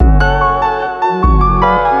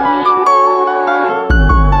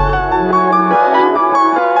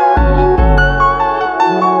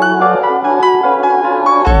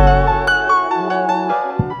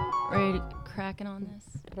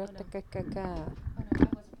Oh, no, I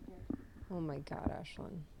wasn't prepared. Oh my God,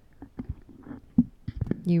 Ashlyn.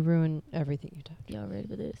 You ruin everything you touch. Y'all ready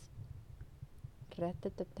for this? What?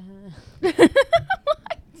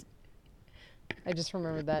 I just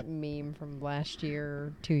remembered that meme from last year,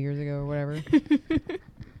 or 2 years ago, or whatever.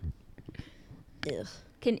 Ugh.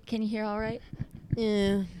 Can you hear all right?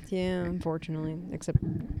 Yeah, unfortunately. Except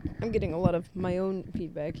I'm getting a lot of my own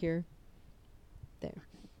feedback here. There.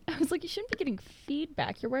 I was like, you shouldn't be getting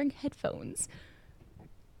feedback. You're wearing headphones.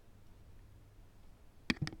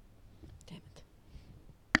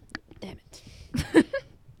 Damn it.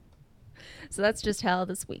 So that's just how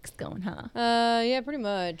this week's going, huh? Yeah, pretty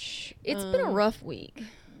much. It's been a rough week.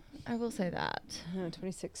 I will say that.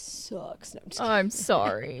 26 sucks. No, I'm just Oh, I'm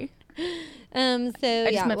sorry. So just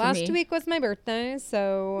yeah, meant for last me. week was my birthday,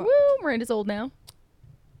 so Woo, Miranda's old now.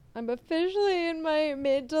 I'm officially in my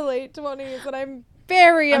mid to late 20s, and I'm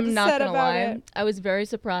very I'm not upset gonna about lie. it. I was very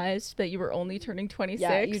surprised that you were only turning 26.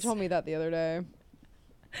 Yeah, you told me that the other day.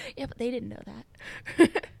 Yeah, but they didn't know that.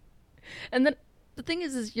 And then the thing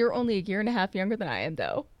is you're only a year and a half younger than I am,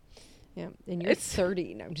 though. Yeah, and you're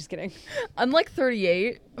 30. No, I'm just kidding. I'm like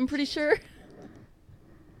 38, I'm pretty sure.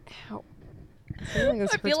 Ow. I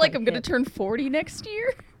feel like I'm going to turn 40 next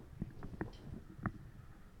year.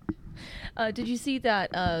 Did you see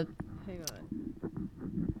that? Hang on.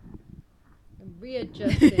 I'm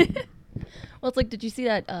readjusting. Well, it's like, did you see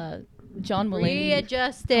that John Mulaney?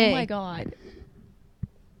 Readjusting. Oh my God.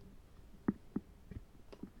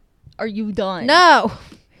 Are you done? No.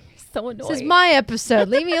 So annoying. This is my episode.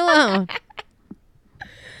 Leave me alone.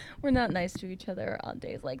 We're not nice to each other on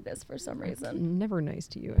days like this for some reason. I'm never nice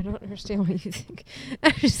to you. I don't understand what you think.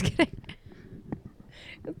 I'm just kidding.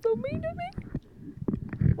 It's so mean to me.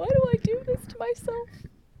 Why do I do this to myself?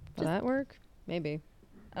 Will that work? Maybe.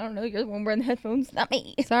 I don't know. You're the one wearing the headphones, not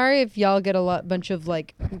me. Sorry if y'all get a bunch of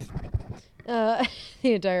like the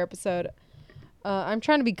entire episode. I'm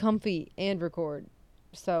trying to be comfy and record,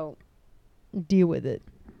 so deal with it.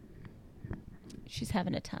 She's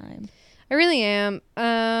having a time. I really am.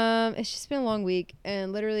 It's just been a long week,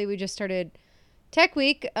 and literally we just started Tech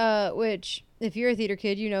Week, which if you're a theater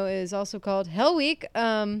kid, you know is also called Hell Week.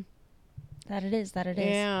 That it is.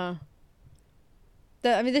 Yeah.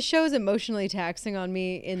 This show is emotionally taxing on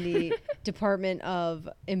me in the department of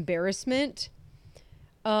embarrassment.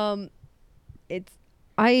 I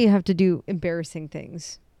have to do embarrassing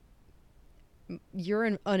things.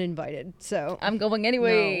 You're uninvited, so I'm going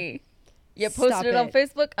anyway. No. You posted Stop it on it.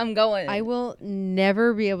 Facebook. I'm going. I will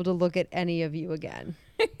never be able to look at any of you again.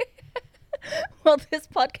 Well, this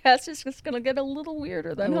podcast is just going to get a little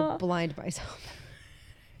weirder I than will huh? blind myself.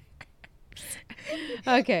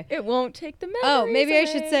 Okay. It won't take the memories Oh, maybe I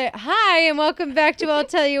should away. say hi and welcome back to I'll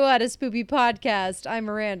Tell You What, a spoopy podcast. I'm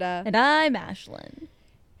Miranda. And I'm Ashlyn.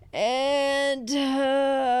 And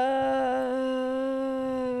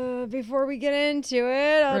before we get into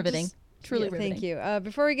it, Riveting. Truly riveting. Thank you.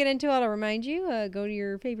 Before we get into it, I'll remind you, go to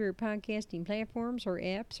your favorite podcasting platforms or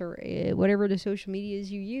apps or whatever the social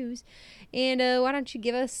medias you use. And why don't you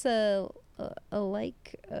give us a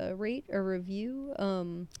like, a rate, a review?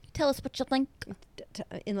 Tell us what you think.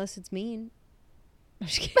 Unless it's mean. I'm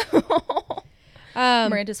just kidding.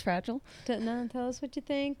 Miranda's fragile. Tell us what you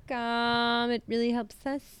think. It really helps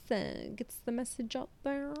us. Gets the message out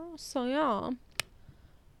there. So yeah.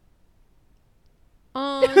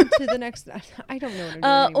 On to the next. I don't know what I'm doing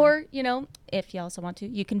anymore. Or, if you also want to,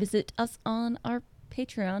 you can visit us on our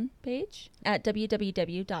Patreon page at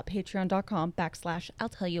www.patreon.com/I'll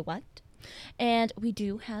Tell You What. And we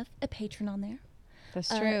do have a patron on there.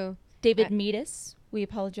 That's true. David Meadus. We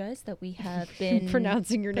apologize that we have been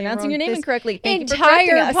Pronouncing your name incorrectly. Thank you for entire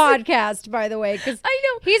correcting us. podcast, by the way, because I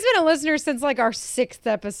know. he's been a listener since like our 6th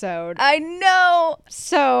episode. I know.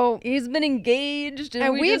 So He's been engaged.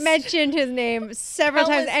 and we just mentioned his name several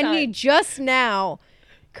times, Countless and he times. just now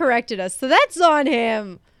corrected us. So that's on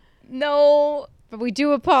him. No. But we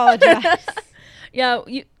do apologize. Yeah,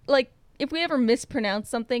 if we ever mispronounce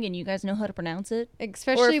something and you guys know how to pronounce it,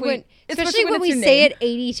 Especially if we- when especially when we it's your say name. it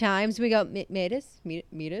 80 times, we go Meadus.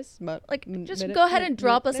 just go ahead and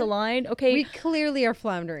drop us a line, okay? We clearly are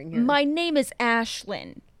floundering here. My name is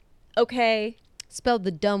Ashlyn, okay? Spelled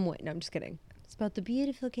the dumb way. No, I'm just kidding. Spelled the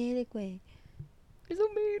beautiful Gaelic way. You're so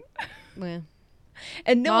mean. Well,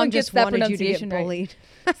 And no Mom one gets just that wanted you to get pronunciation right. bullied.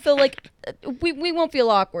 So we won't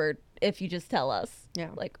feel awkward if you just tell us. Yeah.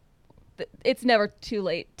 It's never too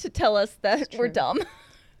late to tell us that It's we're true. dumb.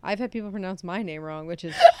 I've had people pronounce my name wrong, which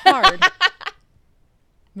is hard.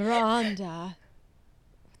 Miranda.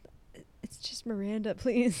 It's just Miranda,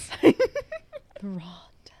 please. Miranda.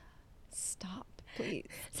 Stop, please.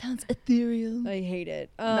 Sounds ethereal. I hate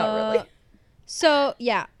it. Not really. So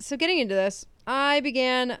getting into this, I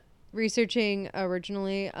began researching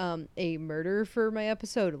originally a murder for my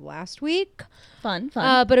episode last week. Fun.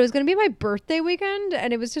 But it was going to be my birthday weekend,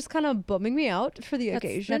 and it was just kind of bumming me out for the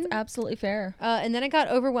occasion. That's absolutely fair. And then I got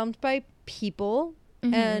overwhelmed by people,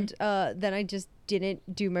 Mhm. and then I just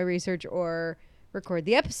didn't do my research or record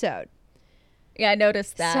the episode. Yeah, I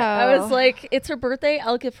noticed that. I was So- like, it's her birthday.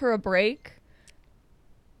 I'll give her a break.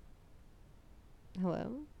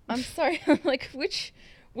 Hello? I'm sorry. I'm like, which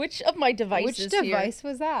of my devices Which here? device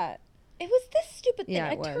was that? It was this stupid thing. Yeah,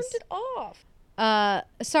 I it turned was. it off.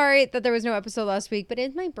 Sorry that there was no episode last week, but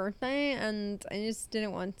it's my birthday, and I just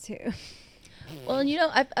didn't want to. Well, you know,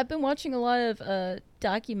 I've been watching a lot of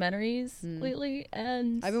documentaries lately,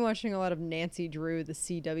 and I've been watching a lot of Nancy Drew, the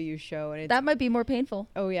CW show, and it's that might be more painful.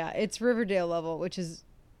 oh yeah, it's Riverdale level, which is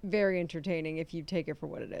very entertaining if you take it for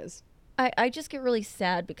what it is. I just get really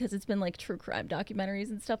sad because it's been like true crime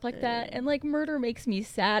documentaries and stuff like that, and like murder makes me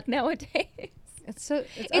sad nowadays. It's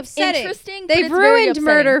It's upsetting. interesting, but They've it's very ruined upsetting.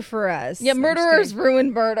 murder for us. Yeah, I'm just murderers kidding.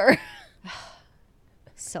 ruin murder.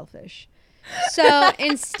 Selfish. So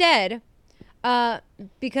instead,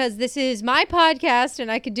 because this is my podcast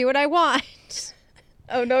and I can do what I want.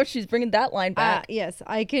 Oh no, she's bringing that line back. Yes,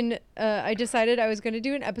 I can. I decided I was going to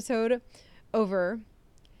do an episode over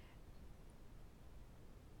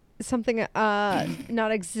something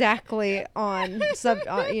not exactly on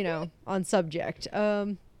on subject.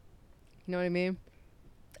 You know what I mean?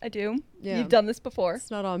 I do. Yeah. You've done this before.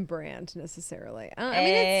 It's not on brand necessarily. I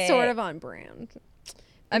mean, it's sort of on brand.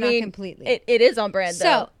 I Not mean, completely. It is on brand, So,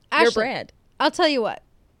 though. Your Ashley- brand. I'll tell you what.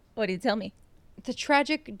 What do you tell me? The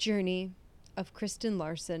tragic journey of Kristen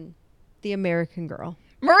Larson, the American girl.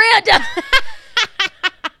 Miranda!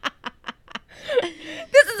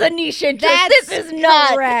 This is a niche interest. This is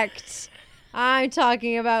not. correct. I'm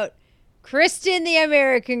talking about Kristen, the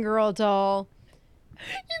American girl doll.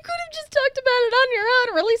 You could have just talked about it on your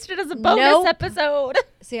own, released it as a bonus Nope. episode.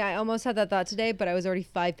 See, I almost had that thought today, but I was already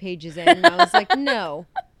 5 pages in, and I was like, no.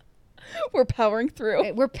 We're powering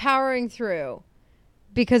through. We're powering through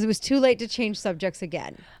because it was too late to change subjects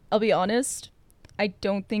again. I'll be honest. I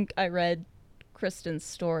don't think I read Kristen's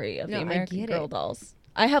story of No, the I American get Girl it. dolls.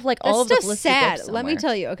 I have like all of That's the just listed sad. books Let me somewhere.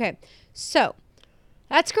 tell you. Okay, so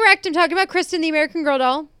that's correct. I'm talking about Kristen, the American Girl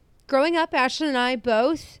doll. Growing up, Ashley and I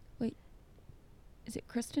both. Is it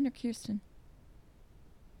Kristen or Kirsten?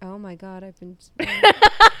 Oh my God, I've been.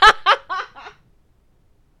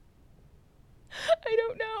 I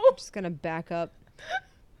don't know. Just gonna back up.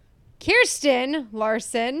 Kirsten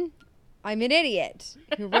Larson. I'm an idiot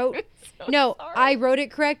who wrote. So No, sorry. I wrote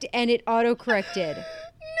it correct, and it auto-corrected.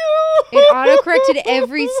 No. It auto-corrected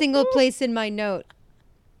every single place in my note.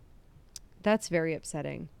 That's very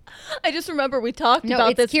upsetting. I just remember we talked No,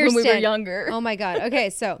 about it's this when we were Kirsten. younger. Oh my God. Okay,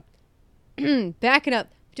 so backing up,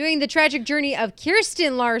 doing the tragic journey of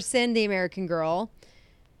Kirsten Larson, the American girl.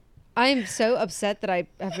 I'm so upset that I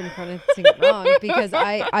have been pronouncing it wrong because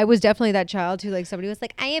I was definitely that child who like somebody was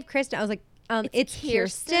like, I have Kristen. I was like, it's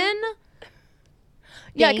Kirsten.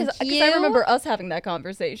 Yeah, Thank because I you. remember us having that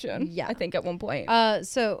conversation. Yeah. I think at one point.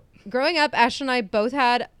 So growing up, Ash and I both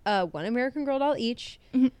had one American Girl doll each.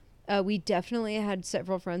 Mhm. We definitely had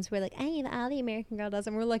several friends who were like, I have all the American Girl dolls.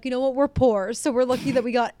 And we're like, you know what? We're poor. So we're lucky that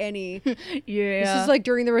we got any. Yeah. This is like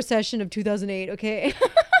during the recession of 2008, okay?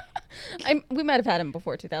 We might have had him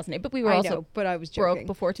before 2008, but we were I also know, but I was broke joking.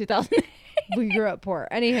 before 2008. We grew up poor.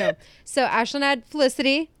 Anywho, so Ashlyn had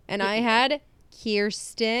Felicity and I had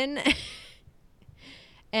Kirsten.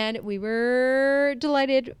 And we were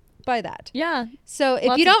delighted by that. Yeah. So if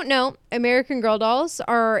Lots you of- don't know, American Girl dolls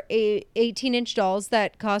are 18-inch dolls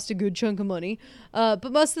that cost a good chunk of money.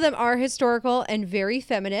 But most of them are historical and very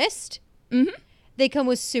feminist. Mhm. They come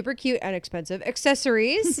with super cute and expensive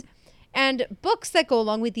accessories and books that go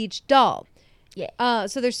along with each doll. Yeah.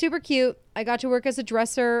 So they're super cute. I got to work as a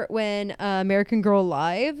dresser when American Girl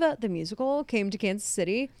Live, the musical, came to Kansas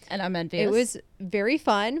City. And I'm envious. It was very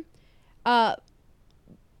fun.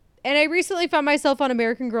 And I recently found myself on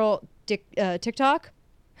American Girl TikTok.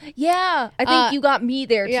 Yeah. I think you got me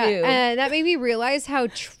there Yeah, too. and that made me realize how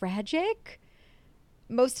tragic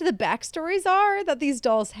most of the backstories are that these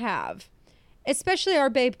dolls have. Especially our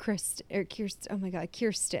babe Kirsten. Oh my God,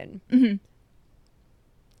 Kirsten. Mhm.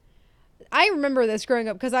 I remember this growing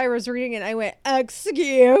up because I was reading it and I went, excuse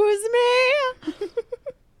me?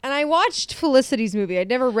 And I watched Felicity's movie. I'd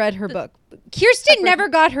never read her book. Kirsten never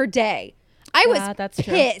got her day. I Yeah, was that's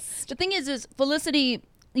true. pissed. The thing is Felicity,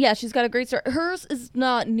 yeah, she's got a great story. Hers is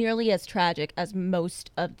not nearly as tragic as most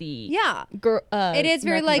of the Yeah. girl. It is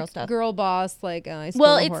very American like Girl stuff. girl boss, like I stole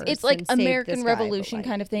Well, a it's horse it's like and saved American this guy, but, Revolution like,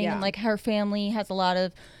 kind of thing, yeah. and like her family has a lot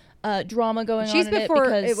of drama going She's on in before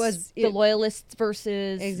it because it was- the loyalists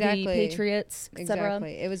versus Exactly. the patriots, etc.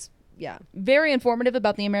 Exactly. It was, yeah. Very informative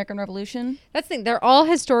about the American Revolution. That's the thing. They're all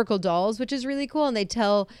historical dolls, which is really cool. And they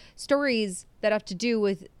tell stories that have to do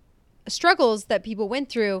with struggles that people went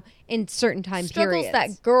through in certain time Struggles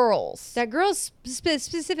periods. that girls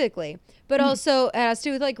specifically, but also it has to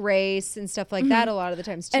do with like race and stuff like that a lot of the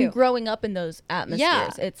times too. and growing up in those atmospheres. Yeah.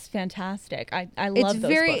 It's fantastic. I It's love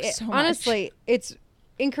those books so much. honestly, it's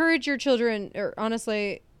encourage your children, or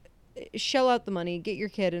honestly, shell out the money, get your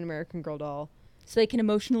kid an American Girl doll. So they can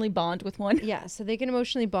emotionally bond with one. Yeah, so they can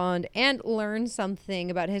emotionally bond and learn something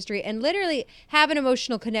about history and literally have an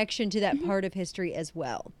emotional connection to that part of history as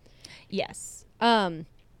well. Yes. So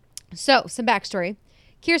some backstory.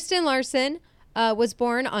 Kirsten Larson was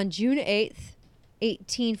born on June 8th,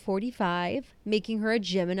 1845, making her a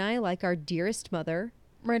Gemini like our dearest mother.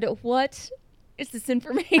 Miranda, what is this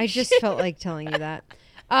information? I just felt like telling you that.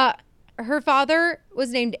 Her father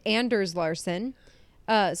was named Anders Larson.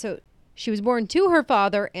 So she was born to her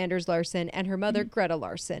father, Anders Larson, and her mother, Greta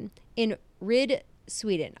Larson, in Ryd,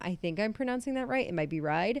 Sweden. I think I'm pronouncing that right. It might be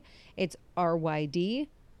Ride. It's RYD.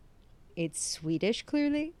 It's Swedish,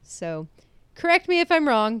 clearly. So correct me if I'm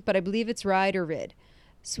wrong, but I believe it's Ride or Ryd.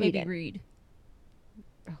 Sweden. Maybe read.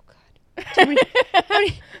 Oh, God.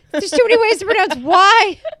 There's too many ways to pronounce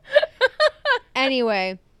why.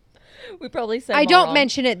 Anyway. We probably said I them all don't wrong.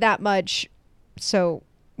 mention it that much, so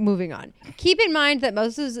moving on. Keep in mind that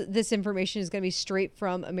most of this information is going to be straight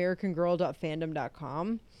from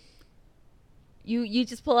americangirl.fandom.com. You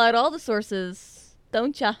just pull out all the sources,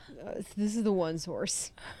 don't ya? This is the one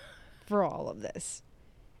source for all of this.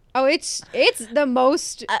 Oh, it's the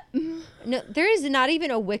most... No, there is not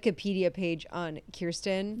even a Wikipedia page on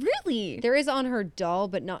Kirsten. Really? There is on her doll,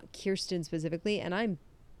 but not Kirsten specifically, and I'm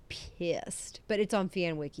pissed. But it's on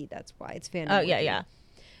FanWiki, that's why. It's FanWiki. Oh, yeah.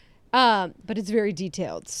 But it's very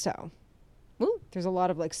detailed, so Ooh. there's a lot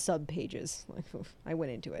of like sub pages. Like I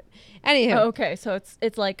went into it. Anyhow, Oh, okay, so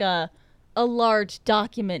it's like a large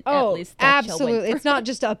document at oh, least. That y'all went absolutely. through. It's not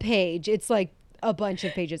just a page. It's like a bunch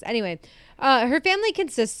of pages. Anyway, her family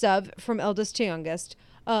consists of, from eldest to youngest,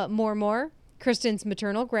 Mormor, Kristen's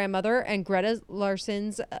maternal grandmother, and Greta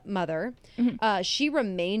Larson's mother. She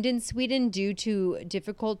remained in Sweden due to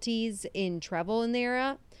difficulties in travel in the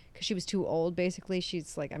era. Because she was too old, basically.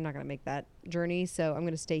 She's like, I'm not going to make that journey, so I'm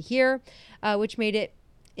going to stay here, which made it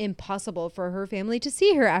impossible for her family to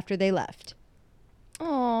see her after they left.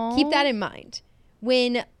 Aww. Keep that in mind.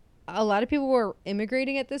 When a lot of people were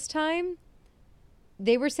immigrating at this time,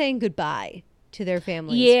 they were saying goodbye to their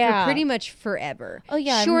families Yeah. for pretty much forever. Oh,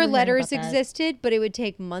 yeah, I Sure, remember hearing letters about that. existed, but it would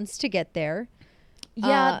take months to get there.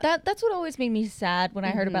 Yeah, that's what always made me sad when I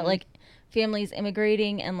heard Mm-hmm. about like families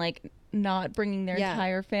immigrating and like not bringing their Yeah.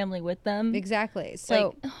 entire family with them. Exactly.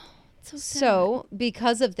 So, So sad. so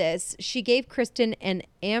because of this, she gave Kristen an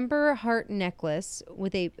amber heart necklace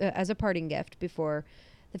with a as a parting gift before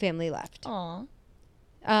the family left. Aw.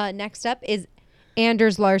 Next up is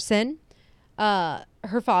Anders Larson,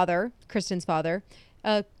 her father, Kristen's father,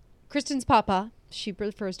 Kristen's papa. She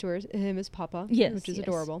refers to him as Papa, Yes, which is yes.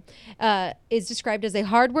 adorable. Is described as a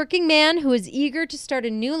hardworking man who is eager to start a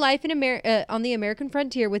new life in on the American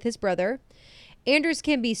frontier with his brother. Anders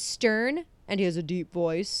can be stern, and he has a deep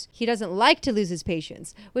voice. He doesn't like to lose his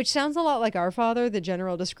patience, which sounds a lot like our father. The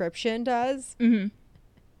general description does. Mm-hmm.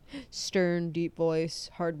 Stern, deep voice,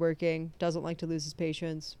 hardworking, doesn't like to lose his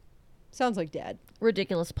patience. Sounds like Dad.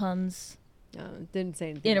 Ridiculous puns, Didn't say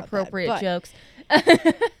anything. inappropriate about that, jokes.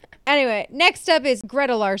 but anyway, next up is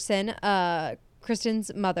Greta Larson,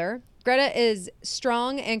 Kristen's mother. Greta is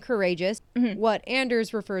strong and courageous, what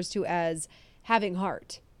Anders refers to as having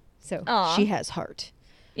heart. So Aw. she has heart.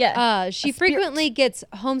 Yeah. She a spirit. frequently gets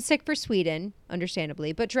homesick for Sweden,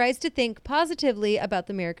 understandably, but tries to think positively about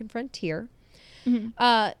the American frontier.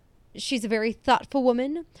 She's a very thoughtful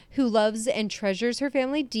woman who loves and treasures her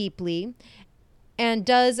family deeply and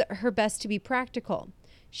does her best to be practical.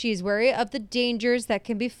 She is wary of the dangers that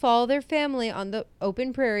can befall their family on the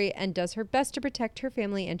open prairie and does her best to protect her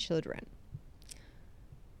family and children.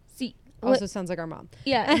 See, Also sounds like our mom.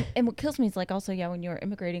 yeah, and what kills me is like also when you're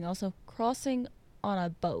immigrating, also crossing on a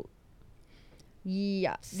boat.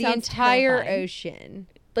 Yeah. The Sounds entire terrifying. ocean.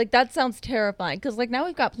 Like that sounds terrifying because like now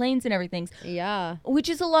we've got planes and everything, Yeah. which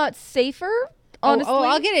is a lot safer. Honestly, Oh,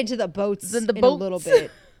 I'll get into the boats Than the in a little boats.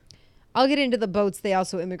 bit. I'll get into the boats they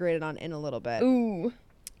also immigrated on in a little bit. Ooh.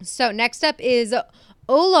 So next up is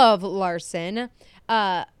Olav Larson,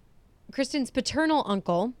 Kristen's paternal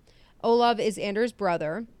uncle. Olav is Anders'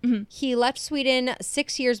 brother. He left Sweden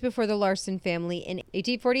 6 years before the Larson family in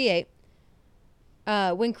 1848,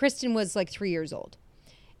 when Kristen was like 3 years old.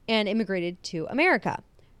 and immigrated to America.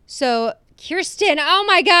 So Kirsten, oh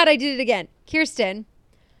my God, I did it again. Kirsten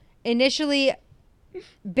initially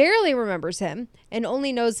barely remembers him and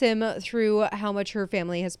only knows him through how much her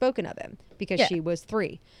family has spoken of him because Yeah. she was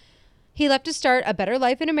 3. He left to start a better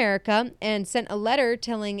life in America and sent a letter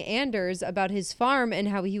telling Anders about his farm and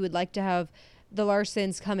how he would like to have the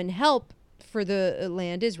Larsens come and help, for the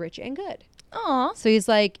land is rich and good. Aw. So he's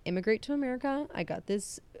like, immigrate to America. I got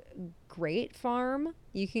this great farm.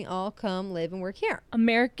 You can all come live and work here.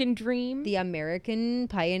 American dream The American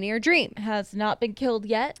pioneer dream. has not been killed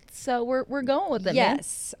yet, so we're going with it, man.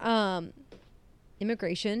 Yes.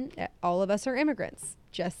 Immigration. All of us are immigrants.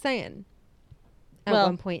 Just saying. At Well,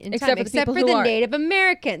 one point in except time, for the people except for who the aren't. Native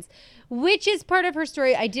Americans, which is part of her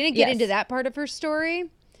story. I didn't get Yes. into that part of her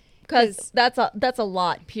story Because that's a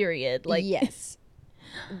lot. Period. Like yes,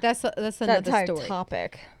 that's that another entire story.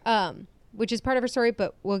 topic. Which is part of her story,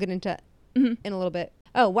 but we'll get into Mhm. in a little bit.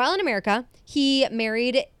 Oh, while in America, he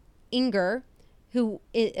married Inger, who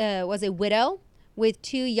was a widow with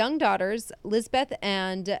 2 young daughters, Lisbeth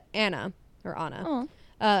and Anna, or Anna,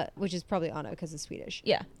 Oh, which is probably Anna because it's Swedish.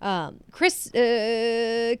 yeah.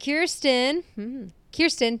 Kirsten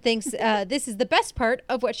thinks this is the best part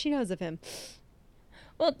of what she knows of him.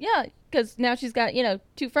 Well, yeah, because now she's got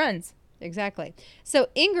 2 friends. Exactly. So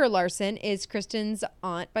Inger Larson is Kristen's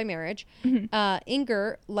aunt by marriage.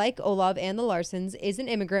 Inger, like Olav and the Larsens, is an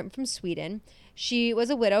immigrant from Sweden. She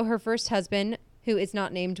was a widow. Her first husband, who is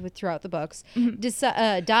not named throughout the books,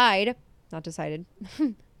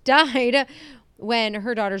 died when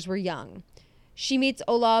her daughters were young. She meets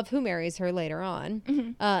Olav, who marries her later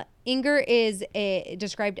on. Inger is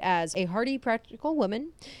described as a hardy, practical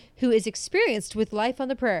woman who is experienced with life on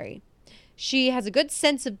the prairie. She has a good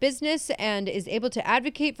sense of business and is able to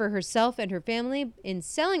advocate for herself and her family in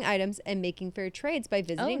selling items and making fair trades by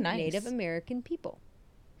visiting nice. Native American people.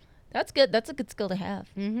 That's good. That's a good skill to have.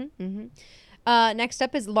 Next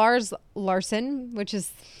up is Lars Larson, which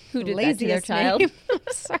is Who the did that to their laziest child? name.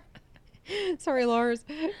 Sorry, Lars.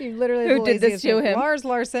 You literally Who the did this laziest to name. him? Lars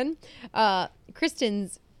Larson.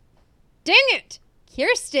 Kirsten's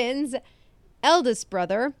eldest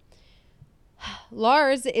brother.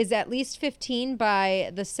 Lars is at least 15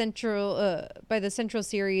 by the central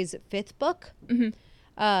series 5th book.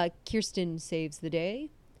 Kirsten saves the day.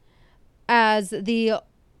 As the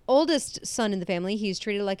oldest son in the family, he's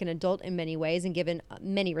treated like an adult in many ways and given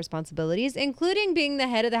many responsibilities, including being the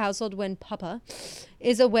head of the household when Papa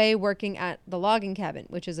is away working at the logging cabin,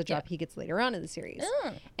 which is a job he gets later on in the series.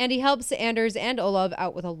 Oh. And he helps Anders and Olav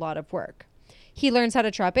out with a lot of work. He learns how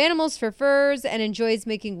to trap animals for furs and enjoys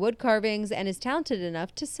making wood carvings and is talented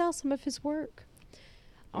enough to sell some of his work.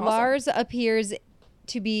 Awesome. Lars appears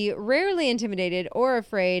to be rarely intimidated or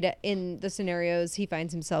afraid in the scenarios he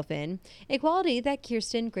finds himself in, a quality that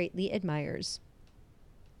Kirsten greatly admires.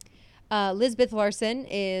 Lisbeth Larson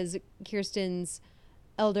is Kirsten's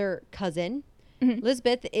elder cousin.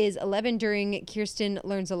 Lisbeth is 11 during Kirsten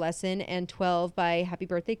Learns a Lesson and 12 by Happy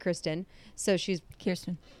Birthday, Kristen. So she's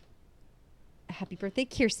Kirsten. Happy Birthday,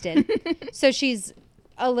 Kirsten. So she's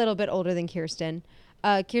a little bit older than Kirsten.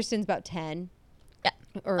 Kirsten's about 10. Yeah.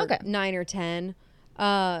 Or Okay. 9 or 10.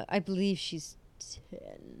 I believe she's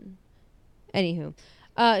 10. Anywho.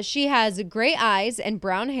 She has gray eyes and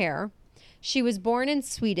brown hair. She was born in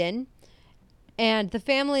Sweden. And the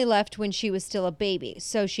family left when she was still a baby.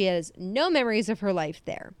 So she has no memories of her life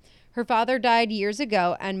there. Her father died years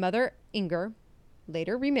ago, and mother, Inger,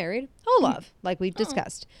 later remarried Olav, like we've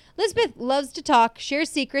discussed. Lisbeth loves to talk, share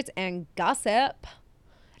secrets, and gossip.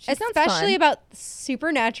 She sounds Especially fun. about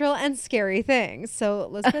supernatural and scary things. So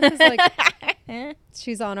Lisbeth is like,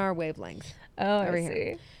 she's on our wavelength. Oh, Over I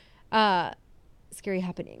here. see. Scary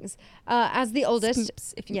happenings. As the oldest,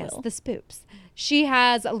 Spoops, if you yes, will. the spoops. She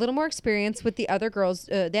has a little more experience with the other girls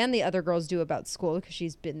than the other girls do about school because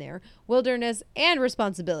she's been there, wilderness, and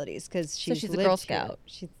responsibilities because she's she's a lived Girl here. Scout.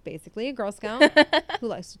 She's basically a Girl Scout who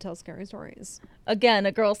likes to tell scary stories, Again,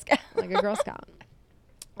 a Girl Scout. like a Girl Scout.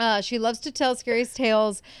 She loves to tell scary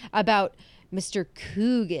tales about Mr.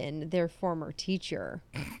 Coogan, their former teacher.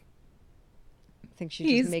 I think she's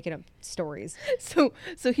He's- just making up stories. So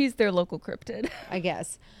he's their local cryptid. I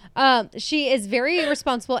guess. She is very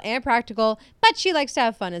responsible and practical, but she likes to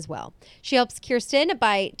have fun as well. She helps Kirsten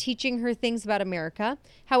by teaching her things about America.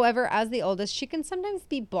 However, as the oldest, she can sometimes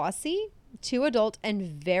be bossy, too adult, and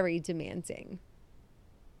very demanding.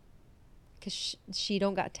 Because she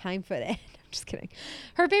don't got time for that. I'm just kidding.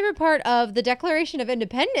 Her favorite part of the Declaration of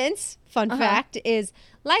Independence, fun fact, is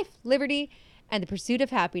life, liberty, and the pursuit of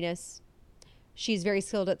happiness. She's very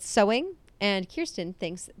skilled at sewing, and Kirsten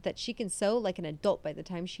thinks that she can sew like an adult by the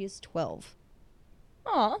time she is 12.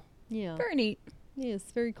 Aw, Yeah. very neat. Yes,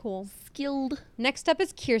 very cool. Skilled. Next up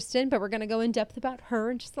is Kirsten, but we're going to go in depth about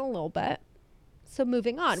her in just a little bit. So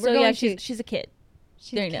moving on. So we're going yeah, to... she's a kid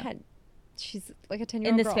She's there a you go. kid. She's like a 10-year-old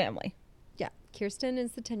in this girl. family. Yeah, Kirsten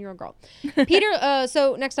is the 10-year-old girl. Peter,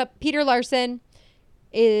 so next up, Peter Larson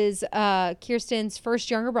is Kirsten's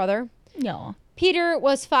first younger brother. Yeah. Peter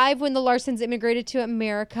was 5 when the Larsons immigrated to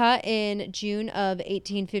America in June of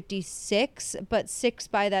 1856, but 6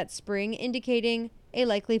 by that spring, indicating a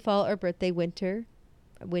likely fall or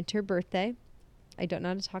winter birthday. I don't know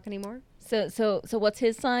how to talk anymore. So what's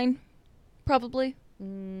his sign? Probably.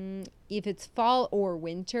 If it's fall or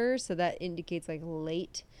winter, so that indicates like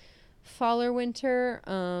late fall or winter,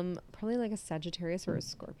 probably like a Sagittarius or a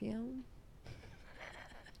Scorpio.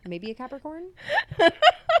 Maybe a Capricorn.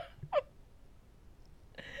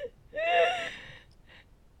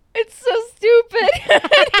 It's so stupid.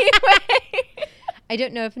 Anyway. I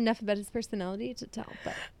don't know enough about his personality to tell,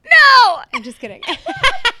 but No! I'm just kidding. I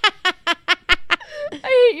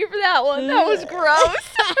hate you for that one. That was gross.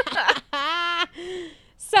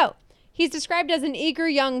 So, he's described as an eager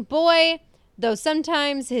young boy, though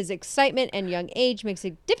sometimes his excitement and young age makes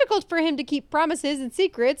it difficult for him to keep promises and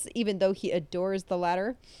secrets, even though he adores the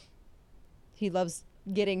latter. He loves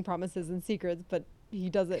getting promises and secrets, but he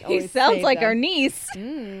doesn't always He sounds say like them. our niece.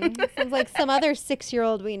 Sounds like some other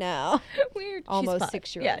 6-year-old we know. Weird. Almost She's 5.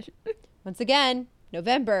 6-year-old. Yeah. Once again,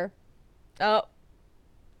 November. Oh,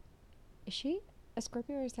 Is she a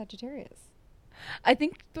Scorpio or a Sagittarius? I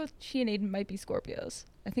think both she and Aiden might be Scorpios.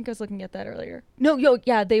 I think I was looking at that earlier. No,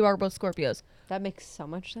 yeah, they are both Scorpios. That makes so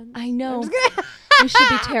much sense. I know. I'm just kidding. We should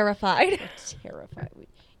be terrified. Terrified.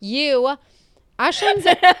 You. Ashlyn's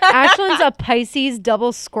a Pisces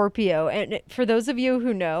double Scorpio. And for those of you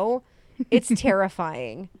who know, it's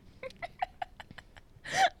terrifying.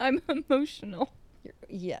 I'm emotional.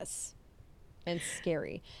 Yes. And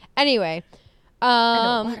scary. Anyway.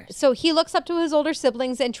 know, So he looks up to his older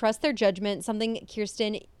siblings and trusts their judgment, something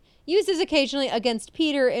Kirsten uses occasionally against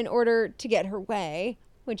Peter in order to get her way,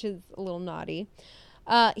 which is a little naughty.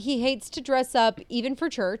 He hates to dress up, even for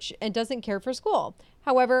church, and doesn't care for school.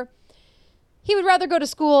 However, he would rather go to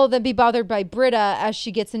school than be bothered by Britta as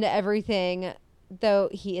she gets into everything, though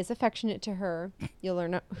he is affectionate to her. You'll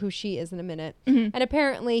learn who she is in a minute. Mm-hmm. And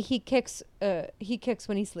apparently he kicks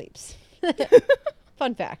when he sleeps.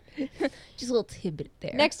 Fun fact. Just a little tidbit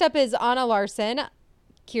there. Next up is Anna Larson,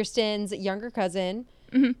 Kirsten's younger cousin.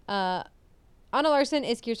 Mm-hmm. Anna Larson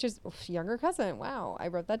is Kirsten's younger cousin. Wow, I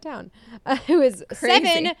wrote that down. Who is Crazy.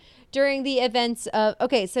 7 during the events of...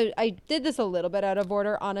 Okay, so I did this a little bit out of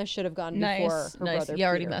order. Anna should have gone before her brother You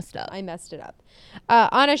already Peter. messed up. I messed it up.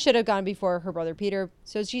 Anna should have gone before her brother Peter.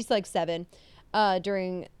 So she's like 7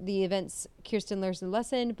 during the events Kirsten learns a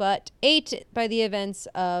lesson, but 8 by the events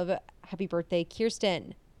of Happy Birthday,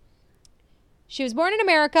 Kirsten. She was born in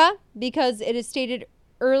America because it is stated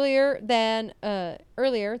earlier that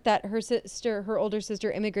her older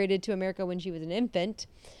sister immigrated to America when she was an infant,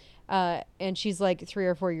 and she's like 3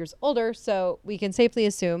 or 4 years older, so we can safely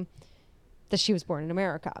assume that she was born in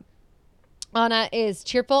America. Anna is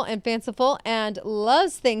cheerful and fanciful and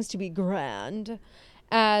loves things to be grand,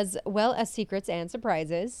 as well as secrets and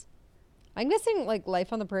surprises. I'm guessing like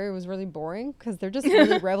life on the prairie was really boring because they're just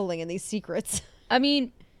really reveling in these secrets. I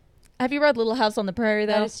mean, have you read Little House on the Prairie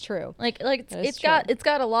though? That is true. Like That is it's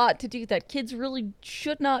got a lot to do that kids really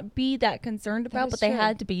should not be that concerned about, is but they true.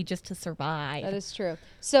 had to be just to survive. That is true.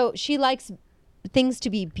 So she likes things to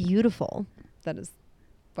be beautiful. That is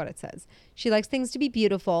what it says. She likes things to be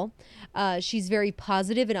beautiful. She's very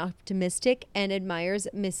positive and optimistic and admires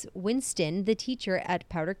Miss Winston, the teacher at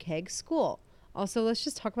Powder Keg School. Also, let's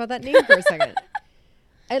just talk about that name for a second.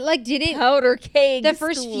 I didn't... Powder Keg. The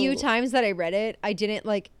first few School. times that I read it, I didn't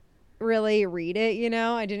really read it, you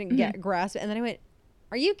know? I didn't grasp it. And then I went,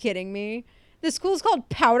 are you kidding me? The school's called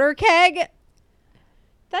Powder Keg?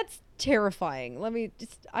 That's terrifying.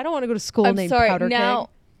 I don't want to go to school I'm named sorry. Powder Now,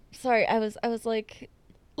 Keg. sorry, I was like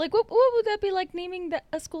what would that be like naming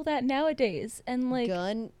a school that nowadays? And like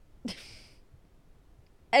Gun.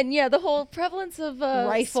 and yeah, the whole prevalence of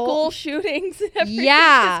Rifle. school shootings and everything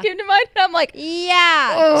Yeah. just came to mind. And I'm like,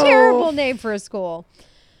 Yeah. Oh. Terrible name for a school.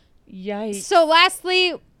 yikes. So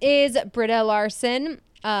lastly is Britta Larson,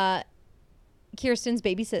 Kirsten's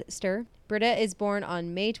baby sister. Britta is born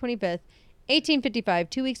on May 25th, 1855,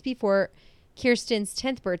 2 weeks before Kirsten's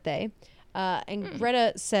 10th birthday. And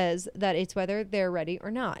Greta says that it's whether they're ready or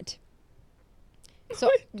not. So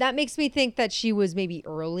that makes me think that she was maybe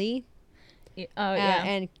early. Oh yeah.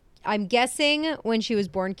 And I'm guessing when she was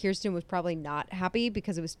born, Kirsten was probably not happy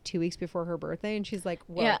because it was 2 weeks before her birthday. And she's like,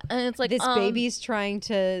 well, yeah, and it's like this baby's trying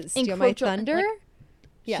to steal my encroach on- thunder. like,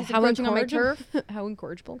 Yeah, she's how encroaching on my incorrigible, turf. how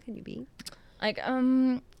incorrigible can you be? Like,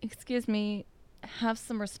 excuse me, have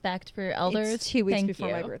some respect for your elders. It's 2 weeks Thank before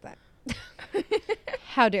you. my birthday.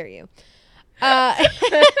 How dare you?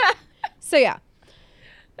 So yeah,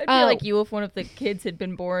 I'd be like you if one of the kids had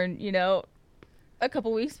been born, you know, a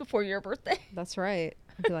couple weeks before your birthday. that's right.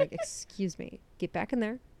 I'd be like, excuse me, get back in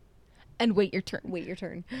there. And wait your turn. Wait your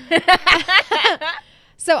turn.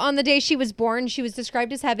 So on the day she was born, she was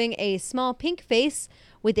described as having a small pink face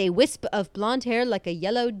with a wisp of blonde hair like a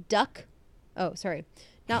yellow duck. Oh, sorry.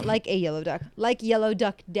 Not like a yellow duck. Like yellow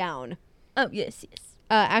duck down. Oh, yes, yes.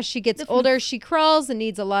 As she gets older, she crawls and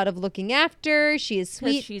needs a lot of looking after. She is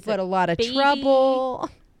sweet, she's but a a lot of baby. trouble.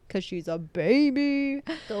 Because she's a baby.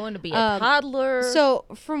 Going to be a toddler. So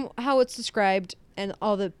from how it's described and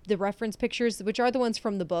all the reference pictures, which are the ones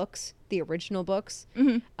from the books, the original books,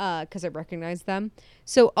 because I recognize them.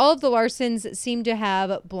 So all of the Larsens seem to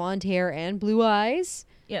have blonde hair and blue eyes.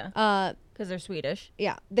 yeah, because they're Swedish.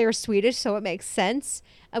 Yeah, they're Swedish, so it makes sense.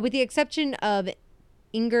 With the exception of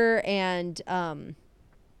Inger and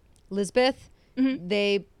Lisbeth,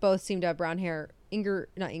 they both seem to have brown hair.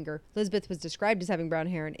 Lisbeth was described as having brown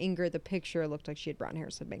hair, and Inger, the picture looked like she had brown hair,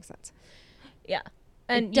 so it makes sense. Yeah.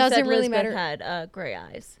 And It doesn't you said really Lisbeth matter. had gray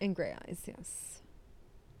eyes. And gray eyes, yes.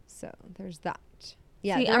 So there's that.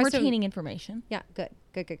 Yeah, See, the I'm rest of- retaining information. Yeah, good.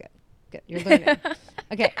 You're learning.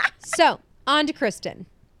 Okay, so on to Kristen.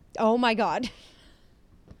 Oh my God.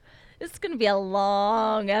 This is going to be a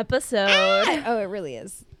long episode. Oh, it really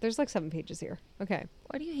is. There's like 7 pages here. Okay.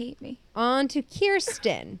 Why do you hate me? On to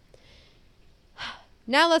Kirsten.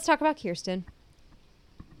 Now let's talk about Kirsten.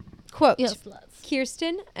 Quote. Yes, let's.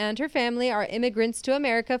 Kirsten and her family are immigrants to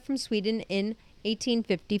America from Sweden in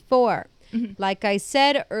 1854. Like I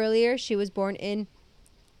said earlier, she was born in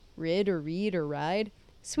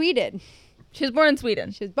Sweden. She was born in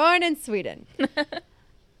Sweden. She was born in Sweden.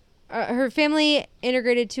 Her family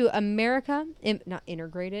immigrated to America.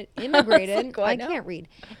 Immigrated. Like, I can't read.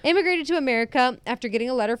 Immigrated to America after getting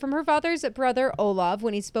a letter from her father's brother, Olav,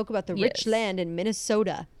 when he spoke about the rich Yes. land in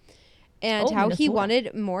Minnesota and Oh, how he Minnesota.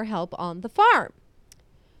 wanted more help on the farm.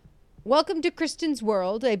 Welcome to Kristen's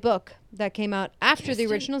World, a book that came out after the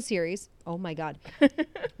original series. Oh my God.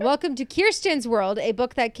 Welcome to Kirsten's World, a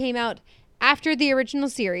book that came out after the original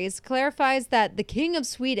series, clarifies that the King of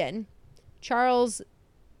Sweden, Charles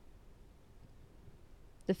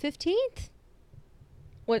the 15th?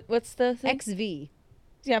 What's the thing? XV.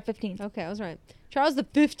 Yeah, 15. Okay, I was right. Charles the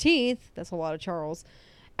 15th, that's a lot of Charles,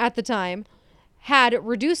 at the time, had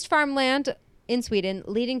reduced farmland in Sweden,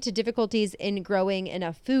 leading to difficulties in growing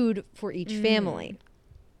enough food for each family.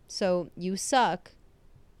 So you suck,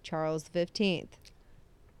 Charles the 15th.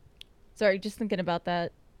 Sorry, just thinking about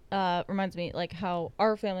that reminds me like how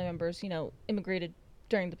our family members, you know, immigrated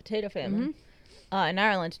during the potato famine in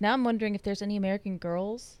Ireland. Now I'm wondering if there's any American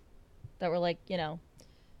girls that were like, you know,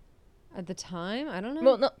 At the time, I don't know.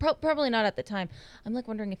 well, no, probably not at the time. I'm like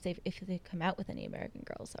wondering if they've come out with any American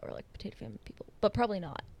girls that were like potato famine people, but probably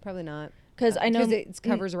not. Probably not. Because I know it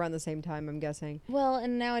covers around the same time, I'm guessing. Well,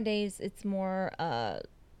 and nowadays it's more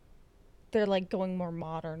they're like going more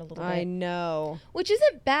modern a little I bit, know. which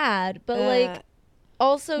isn't bad, but like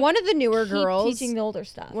also one of the newer keep girls, teaching the older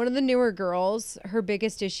stuff. one of the newer girls, her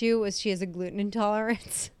biggest issue was she has a gluten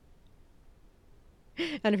intolerance.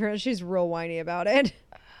 And apparently she's real whiny about it.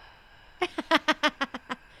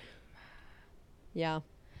 Yeah.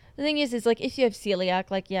 The thing is like if you have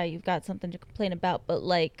celiac, like yeah, you've got something to complain about, but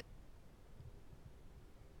like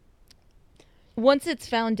once it's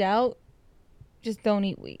found out, just don't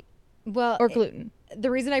eat wheat Well, or gluten. the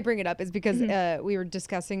reason I bring it up is because we were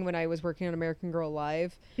discussing when I was working on American Girl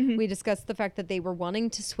Live, we discussed the fact that they were wanting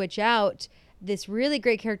to switch out this really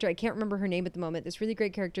great character. I can't remember her name at the moment. This really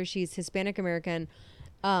great character. She's Hispanic American,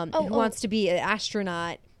 who wants to be an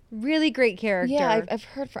astronaut. Really great character. Yeah, I've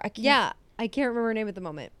heard for. I can't, I can't remember her name at the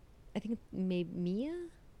moment. I think maybe Mia?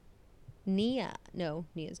 Nia. No,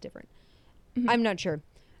 Nia's different. I'm not sure.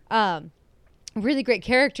 Really great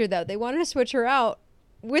character, though. They wanted to switch her out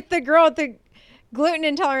with the girl with the gluten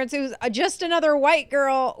intolerance. It was just another white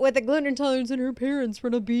girl with a gluten intolerance, and her parents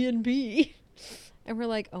run a B&B. And we're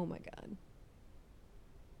like, oh my God.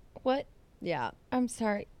 What? Yeah. I'm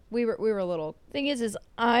sorry. We were a little Thing is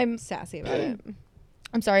I'm sassy about it.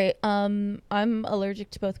 I'm sorry. I'm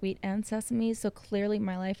allergic to both wheat and sesame, so clearly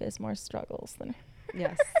my life is more struggles than.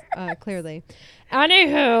 Yes, clearly.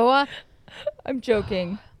 Anywho, I'm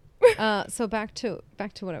joking. so back to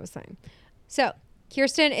what I was saying. So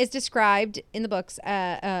Kirsten is described in the books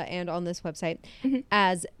and on this website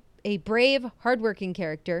as a brave, hardworking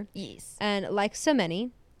character, Yes. and like so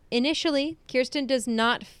many, Initially, Kirsten does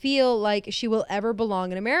not feel like she will ever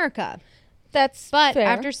belong in America. But fair.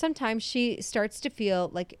 After some time, she starts to feel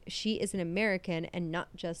like she is an American and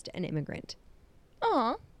not just an immigrant.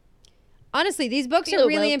 Aw. Honestly, these books Feel are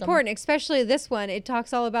really welcome. important, especially this one. It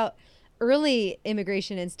talks all about early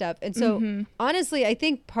immigration and stuff. And so, honestly, I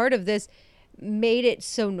think part of this made it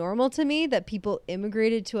so normal to me that people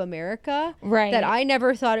immigrated to America Right. that I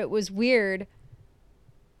never thought it was weird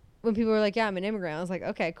when people were like, yeah, I'm an immigrant. I was like,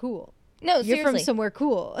 okay, cool. No, You're seriously. from somewhere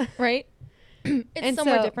cool. Right? It's And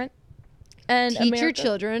somewhere so, different. And Teach your America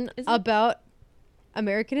children isn't. about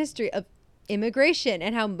American history of immigration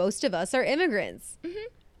and how most of us are immigrants.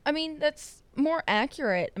 I mean, that's more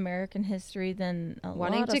accurate American history than a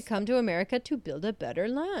Wanting lot to of come to America to build a better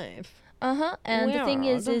life. And the thing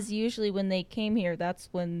Weird. is usually when they came here, that's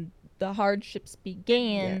when the hardships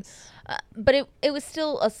began. Yes. But it was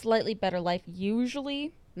still a slightly better life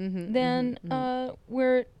usually than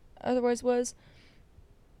where it otherwise was.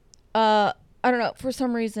 I don't know. For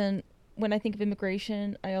some reason, when I think of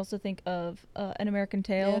immigration, I also think of An American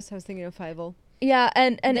Tale. Yes, I was thinking of Fievel. Yeah,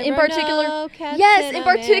 and There in were particular, no cats yes, in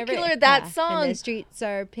particular America, that and song. the streets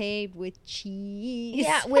are paved with cheese.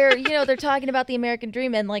 Yeah, where they're talking about the American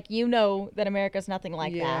dream, and that America's nothing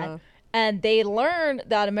like that, and they learn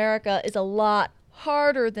that America is a lot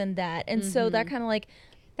harder than that, and so that kind of like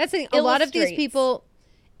That's the thing. A lot of these illustrates. people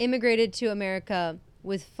immigrated to America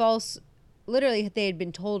with literally they had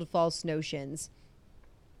been told false notions.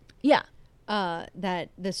 yeah, That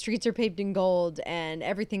the streets are paved in gold and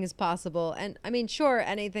everything is possible. And I mean, sure,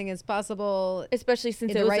 anything is possible especially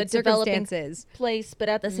since in it the was right a developing circumstances. place, but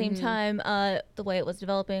at the same time, the way it was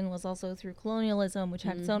developing was also through colonialism, which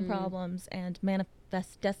had its own problems, and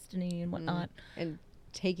manifest destiny and whatnot. And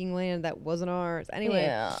taking land that wasn't ours. Anyway.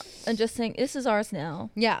 Yeah, and just saying this is ours now.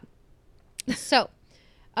 Yeah. So,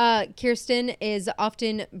 Kirsten is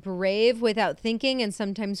often brave without thinking and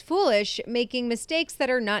sometimes foolish, making mistakes that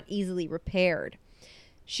are not easily repaired.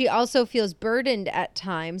 She also feels burdened at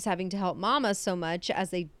times, having to help Mama so much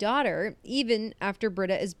as a daughter, even after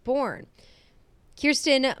Britta is born.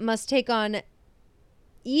 Kirsten must take on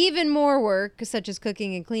even more work, such as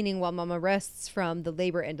cooking and cleaning, while Mama rests from the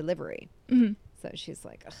labor and delivery. So she's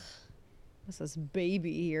like, ugh, what's this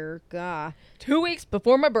baby here? God. 2 weeks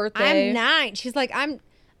before my birthday. I'm 9. She's like,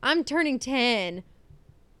 I'm turning 10,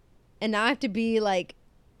 and now I have to be like,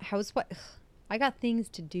 housewife. Ugh, I got things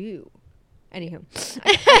to do. Anywho,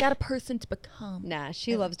 I got a person to become. nah,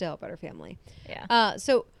 she loves to help out her family. Yeah.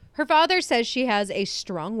 So her father says she has a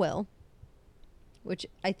strong will, which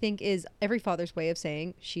I think is every father's way of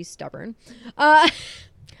saying she's stubborn. Are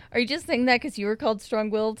you just saying that because you were called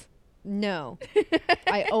strong-willed? No,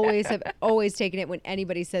 I always taken it when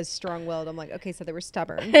anybody says strong-willed. I'm like, okay, so they were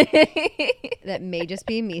stubborn. That may just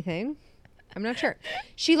be a me thing. I'm not sure.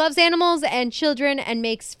 She loves animals and children and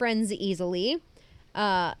makes friends easily.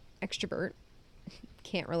 Extrovert.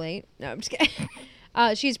 Can't relate. No, I'm just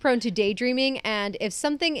kidding. She's prone to daydreaming, and if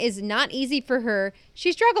something is not easy for her,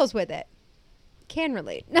 she struggles with it. Can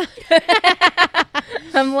relate.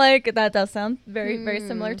 I'm like, that does sound very, very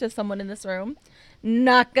similar to someone in this room.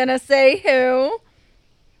 Not gonna say who.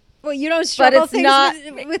 Well, you don't struggle it's not-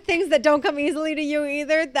 with things that don't come easily to you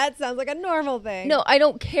either. That sounds like a normal thing. No, I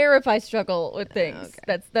don't care if I struggle with things.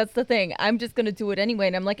 Okay. That's the thing. I'm just gonna do it anyway.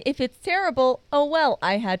 And I'm like, if it's terrible, oh well,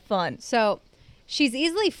 I had fun. So, she's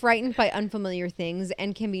easily frightened by unfamiliar things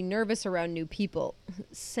and can be nervous around new people.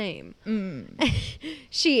 Same.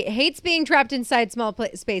 She hates being trapped inside small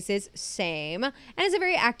spaces. Same. And is a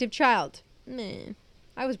very active child. Meh.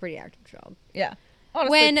 I was a pretty active child. Yeah. Honestly,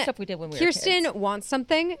 When stuff we did when we were Kirsten kids. wants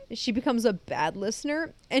something, she becomes a bad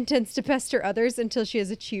listener and tends to pester others until she has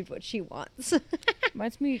achieved what she wants.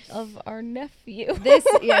 Reminds me of our nephew.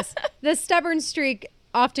 Yes, the stubborn streak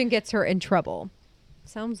often gets her in trouble.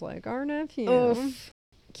 Sounds like our nephew. Oof.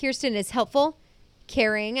 Kirsten is helpful,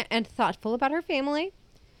 caring, and thoughtful about her family.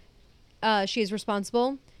 She is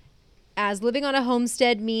responsible, as living on a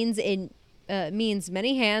homestead means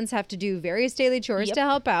many hands have to do various daily chores Yep. to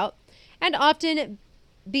help out, and often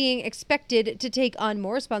being expected to take on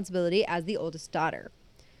more responsibility as the oldest daughter.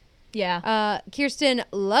 Yeah. Kirsten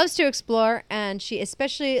loves to explore, and she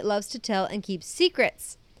especially loves to tell and keep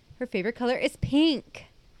secrets. Her favorite color is pink.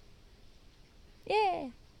 Yeah.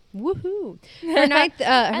 Woohoo! Her ninth,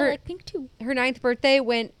 I like pink too. her 9th birthday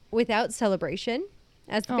went without celebration,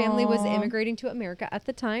 as the family was Aw. immigrating to America at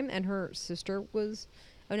the time, and her sister was,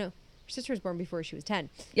 her sister was born before she was 10,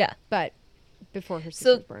 Yeah. but before her sister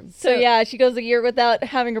was So, born. so yeah, she goes a year without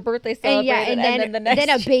having her birthday And celebrated, yeah, and then, the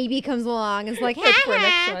next a baby comes along and is like, That's for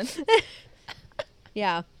 "Ha, next ha." one.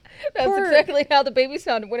 Yeah. That's Poor- exactly how the baby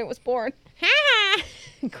sounded when it was born. Ha, ha.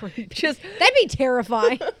 Creepy. Just That'd be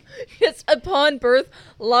terrifying. just upon birth,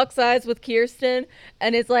 locks eyes with Kirsten,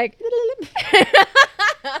 and it's like,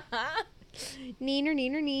 Neener,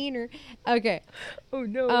 neener, neener. Okay. oh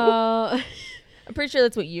no. I'm pretty sure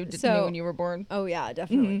that's what you did to me So- when you were born. Oh yeah,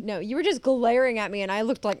 definitely. No, you were just glaring at me, and I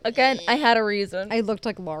looked like Again, I had a reason. I looked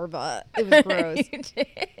like larva. It was gross. You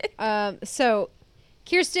did. So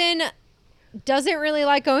Kirsten doesn't really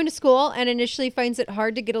like going to school, and initially finds it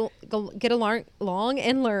hard to get along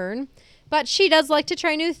and learn, but she does like to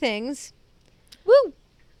try new things. Woo.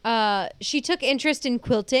 She took interest in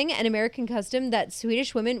quilting, an American custom that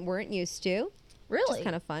Swedish women weren't used to. Which Really? is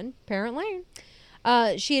kind of fun, apparently.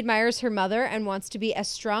 She admires her mother and wants to be as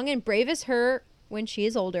strong and brave as her when she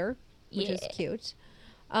is older, which is Yeah. cute.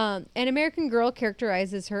 An American Girl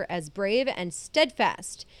characterizes her as brave and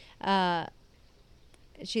steadfast.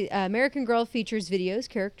 American Girl features videos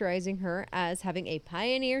characterizing her as having a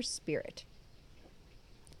pioneer spirit.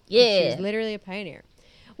 Yeah. She's literally a pioneer.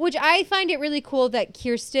 Which I find it really cool that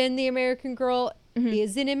Kirsten, the American Girl,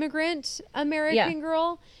 is an immigrant American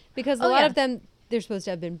girl. Because a lot of them, they're supposed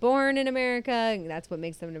to have been born in America, and that's what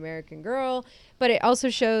makes them an American girl. But it also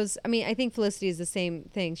shows, I mean, I think Felicity is the same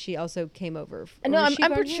thing. She also came over. No, or was I'm she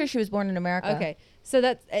born pretty here? sure she was born in America. Okay. So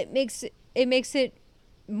that it makes it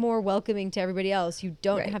more welcoming to everybody else. You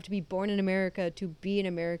don't Right. have to be born in America to be an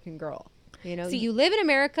American girl. You know, See- you live in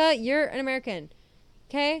America, you're an American.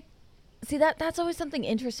 Okay? See, that's always something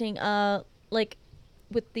interesting. Like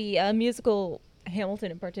with the musical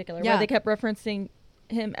Hamilton in particular, Yeah. where they kept referencing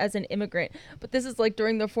him as an immigrant, but this is like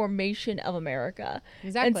during the formation of America.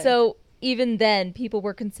 Exactly. And so even then, people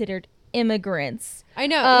were considered immigrants. I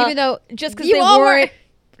know, even though just because you all were-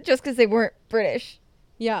 they weren't British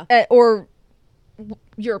Yeah. or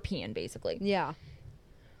European, basically, Yeah.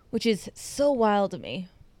 which is so wild to me.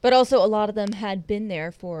 But also, a lot of them had been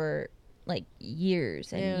there for like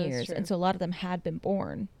years and Yeah, that's years, true. and so a lot of them had been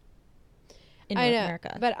born in I North know,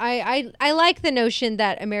 America. but I like the notion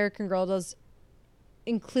that American Girl does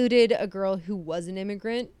included a girl who was an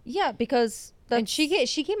immigrant, Yeah, because that's and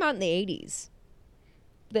she came out in the 80s.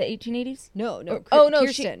 the 1880s. No,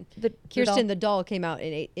 Kirsten. Kirsten the doll came out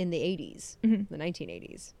in the 80s, Mhm. the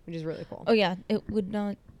 1980s, which is really cool. Oh yeah, it would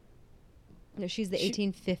not. No, she's the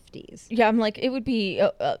 1850s. Yeah, I'm like it would be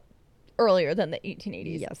earlier than the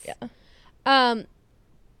 1880s. Yes. Yeah.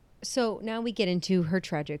 So now we get into her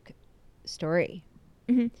tragic story.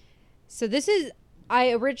 Mhm. So this is,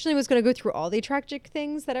 I originally was going to go through all the tragic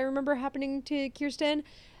things that I remember happening to Kirsten,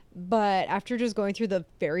 but after just going through the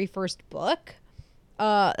very first book,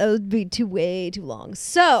 that would be way too long.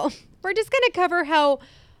 So we're just going to cover how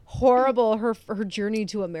horrible her journey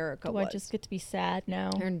to America Do was. I just get to be sad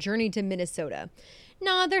now? Her journey to Minnesota.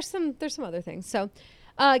 No, there's some other things. So,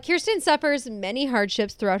 Kirsten suffers many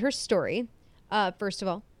hardships throughout her story. First of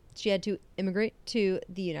all, she had to immigrate to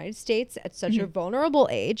the United States at such a vulnerable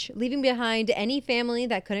age, leaving behind any family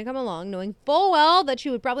that couldn't come along, knowing full well that she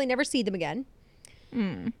would probably never see them again.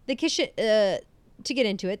 To get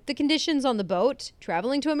into it, the conditions on the boat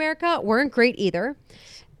traveling to America weren't great either.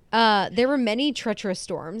 There were many treacherous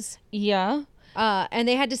storms. Yeah. And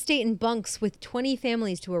they had to stay in bunks with 20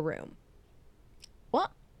 families to a room.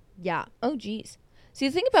 What? Yeah. Oh, geez. See,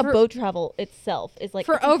 the thing about For- boat travel itself is like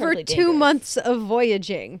For it's over incredibly 2 dangerous. months of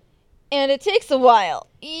voyaging. and it takes a while.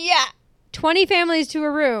 Yeah. 20 families to a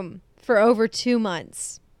room for over 2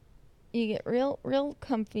 months. You get real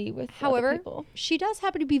comfy with other However, people. she does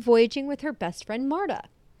happen to be voyaging with her best friend Marta.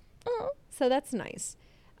 Oh. So that's nice.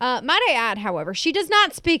 Might I add, however, she does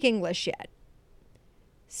not speak English yet.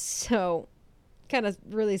 So, kind of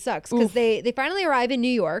really sucks because Oof. they finally arrive in New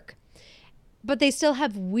York, but they still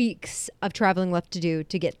have weeks of traveling left to do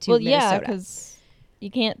to get to Well, yeah, Minnesota. because you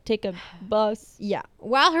can't take a bus. Yeah.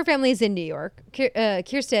 While her family is in New York,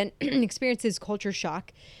 Kirsten experiences culture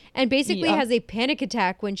shock and basically Yeah. has a panic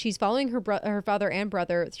attack when she's following her father and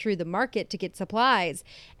brother through the market to get supplies,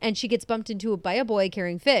 and she gets bumped into by a boy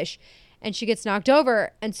carrying fish, and she gets knocked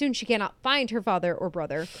over, and soon she cannot find her father or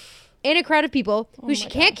brother in a crowd of people who she my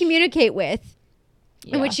can't gosh. communicate with.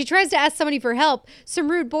 Yeah. And when she tries to ask somebody for help, some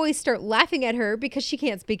rude boys start laughing at her because she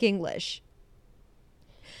can't speak English.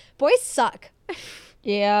 Boys suck.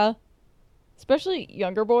 Yeah. Especially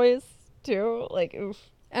younger boys, too. Like, oof.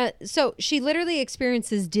 So she literally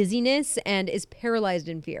experiences dizziness and is paralyzed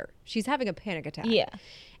in fear. She's having a panic attack. Yeah.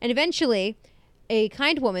 And eventually, a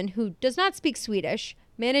kind woman who does not speak Swedish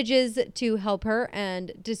manages to help her,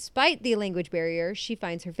 and despite the language barrier, she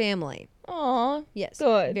finds her family. Aw. Yes.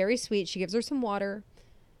 Good. Very sweet. She gives her some water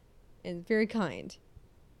and very kind.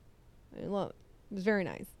 I love it. It was very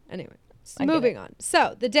nice. Anyway, I get moving on.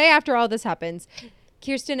 So, the day after all this happens,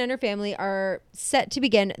 Kirsten and her family are set to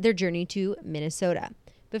begin their journey to Minnesota.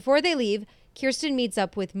 Before they leave, Kirsten meets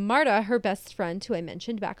up with Marta, her best friend, who I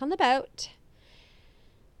mentioned back on the boat,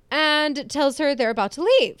 and tells her they're about to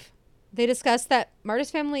leave. They discuss that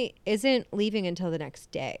Marta's family isn't leaving until the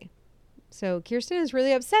next day. So Kirsten is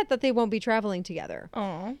really upset that they won't be traveling together.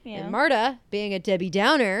 Oh, yeah. And Marta, being a Debbie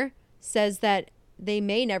Downer, says that they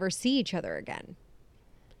may never see each other again.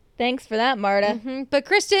 Thanks for that, Marta. Mm-hmm. But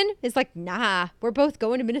Kristen is like, nah, we're both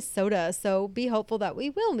going to Minnesota, so be hopeful that we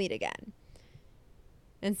will meet again.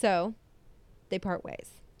 And so they part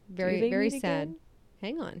ways. Very, very sad. Again?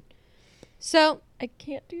 Hang on. So I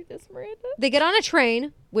can't do this, Miranda. they get on a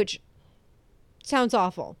train, which sounds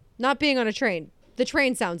awful. Not being on a train. The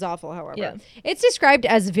train sounds awful, however. Yeah. It's described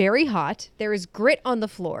as very hot. There is grit on the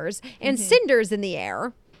floors and cinders in the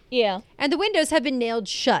air. Yeah. And the windows have been nailed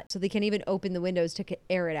shut, so they can't even open the windows to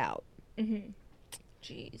air it out.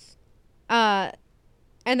 Jeez.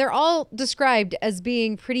 And they're all described as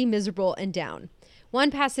being pretty miserable and down.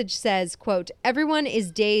 One passage says, quote, everyone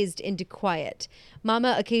is dazed into quiet.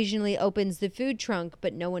 Mama occasionally opens the food trunk,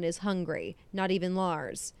 but no one is hungry, not even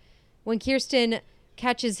Lars. When Kirsten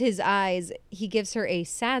catches his eyes, he gives her a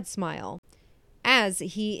sad smile, as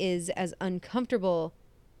he is as uncomfortable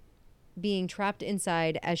being trapped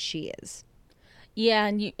inside as she is. Yeah,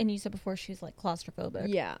 and you said before she was like claustrophobic.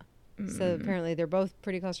 Yeah. So apparently they're both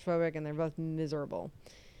pretty claustrophobic and they're both miserable.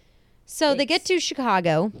 So they get to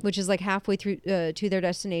Chicago, which is like halfway through to their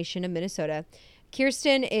destination of Minnesota.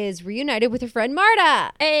 Kirsten is reunited with her friend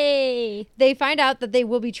Marta. Hey. They find out that they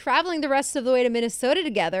will be traveling the rest of the way to Minnesota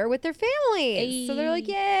together with their families. Hey. So they're like,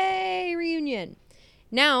 yay, reunion.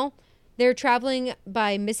 Now they're traveling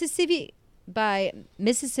by Mississippi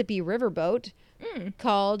riverboat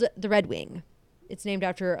called the Red Wing. It's named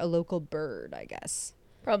after a local bird, I guess.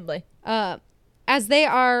 Probably. As they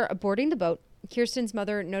are boarding the boat, Kirsten's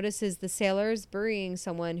mother notices the sailors burying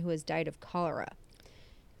someone who has died of cholera,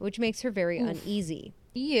 which makes her very uneasy.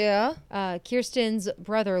 Yeah. Kirsten's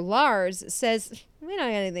brother Lars says, we don't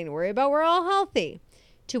have anything to worry about. We're all healthy.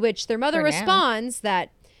 To which their mother For now. responds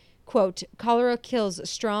that, quote, cholera kills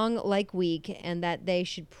strong like weak, and that they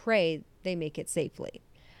should pray they make it safely.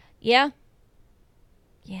 Yeah.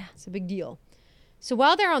 Yeah. It's a big deal. So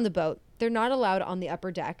while they're on the boat, they're not allowed on the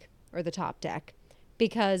upper deck or the top deck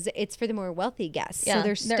because it's for the more wealthy guests. Yeah, So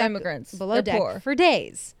they're stuck immigrants. below They're deck poor. for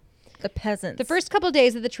days. The peasants. The first couple of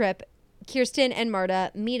days of the trip, Kirsten and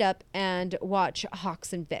Marta meet up and watch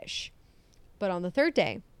hawks and fish. But on the third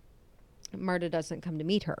day, Marta doesn't come to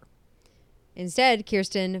meet her. Instead,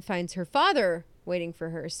 Kirsten finds her father waiting for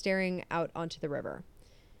her, staring out onto the river.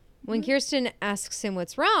 When Kirsten asks him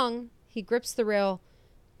what's wrong, he grips the rail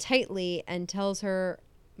tightly and tells her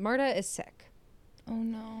Marta is sick. Oh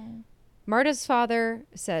no. Marta's father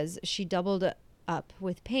says she doubled up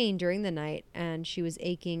with pain during the night and she was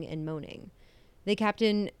aching and moaning. The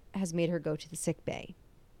captain has made her go to the sick bay.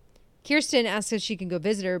 Kirsten asks if she can go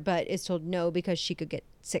visit her, but is told no because she could get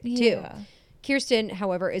sick too. Yeah. Kirsten,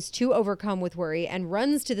 however, is too overcome with worry and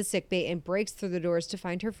runs to the sick bay and breaks through the doors to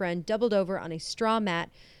find her friend doubled over on a straw mat,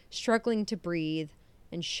 struggling to breathe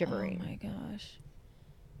and shivering. Oh my gosh.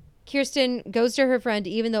 Kirsten goes to her friend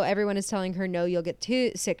even though everyone is telling her, no, you'll get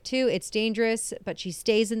sick too. It's dangerous, but she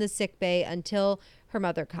stays in the sick bay until her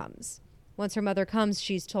mother comes. Once her mother comes,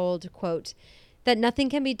 she's told, quote, that nothing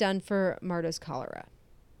can be done for Marta's cholera.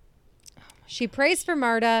 She prays for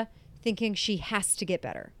Marta, thinking she has to get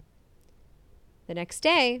better. The next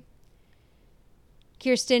day,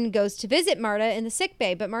 Kirsten goes to visit Marta in the sick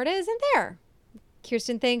bay, but Marta isn't there.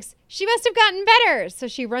 Kirsten thinks she must have gotten better, so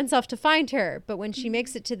she runs off to find her. But when she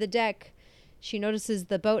makes it to the deck, she notices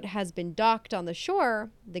the boat has been docked on the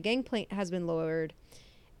shore, the gangplank has been lowered,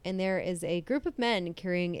 and there is a group of men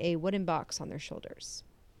carrying a wooden box on their shoulders.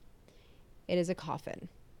 It is a coffin.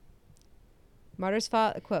 Marta's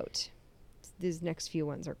father, quote, these next few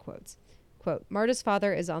ones are quotes. Quote, Marta's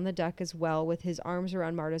father is on the deck as well with his arms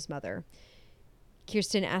around Marta's mother.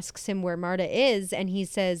 Kirsten asks him where Marta is, and he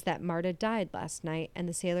says that Marta died last night and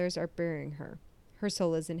the sailors are burying her. Her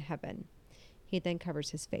soul is in heaven. He then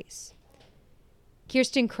covers his face.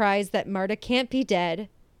 Kirsten cries that Marta can't be dead,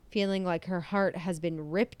 feeling like her heart has been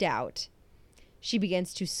ripped out. She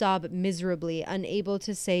begins to sob miserably, unable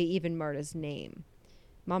to say even Marta's name.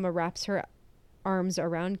 Mama wraps her arms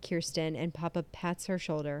around Kirsten and Papa pats her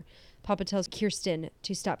shoulder. Papa tells Kirsten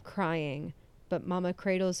to stop crying, but Mama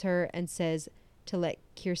cradles her and says to let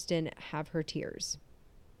Kirsten have her tears.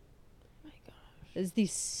 Oh my gosh. This is the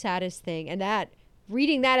saddest thing. And that,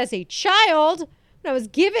 reading that as a child, when I was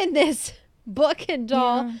given this book and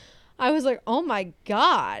doll, Yeah. I was like, oh my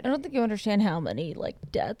God. I don't think you understand how many like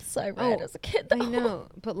deaths I read Oh, as a kid. I Though. know.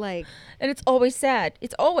 But like, And it's always sad.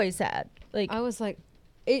 It's always sad. Like I was like,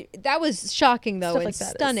 that was shocking though Stuff and like that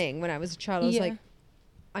is- stunning when I was a child. I was Yeah. like,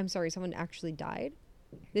 I'm sorry, someone actually died?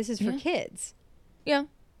 This is for Yeah. kids. yeah.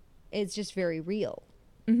 It's just very real.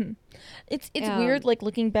 hmm It's Um, weird like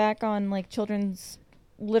looking back on like children's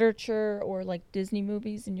literature or like Disney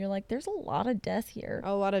movies, and you're like, there's a lot of death here.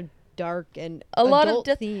 A lot of dark and A lot of adult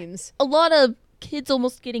death- themes. A lot of kids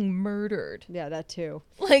almost getting murdered. Yeah, that too.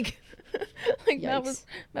 Like, like Matt Yikes.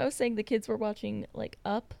 was saying the kids were watching like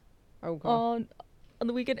Up Oh God. on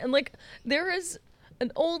the weekend, and like there is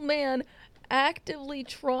an old man actively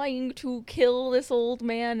trying to kill this old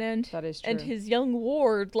man and That is true. and his young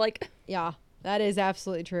ward. Like, Yeah, that is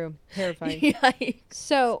absolutely true. Terrifying. yikes.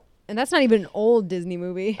 So, and that's not even an old Disney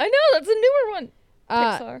movie. I know that's a newer one.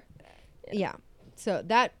 Uh, Pixar. Yeah. So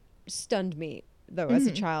that stunned me though as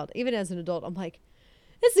a child. Even as an adult, I'm like,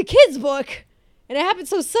 this is a kid's book, and it happened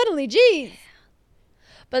so suddenly. Jeez.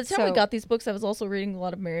 By the time we so- got these books, I was also reading a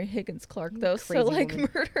lot of Mary Higgins Clark, though. So Crazy like woman.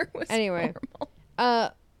 murder was Anyway.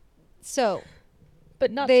 normal, So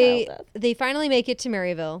but not they child death. they finally make it to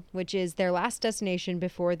Maryville, which is their last destination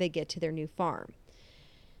before they get to their new farm.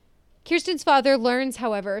 Kirsten's father learns,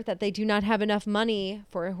 however, that they do not have enough money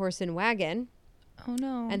for a horse and wagon, Oh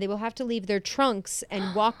no. and they will have to leave their trunks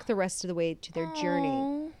and walk the rest of the way to their journey.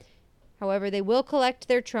 Aw. However, they will collect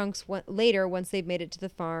their trunks later once they've made it to the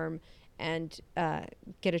farm and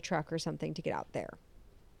get a truck or something to get out there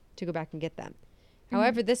to go back and get them.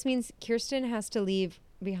 However, this means Kirsten has to leave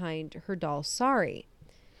behind her doll, Sorry,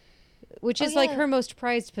 which Oh, is like yeah. her most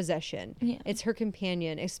prized possession. Yeah. It's her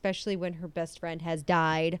companion, especially when her best friend has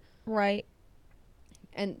died. Right.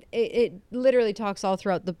 And it literally talks all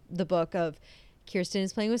throughout the book of Kirsten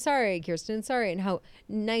is playing with Sorry, Kirsten and Sorry, and how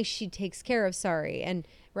nice she takes care of Sorry and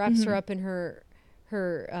wraps her up in her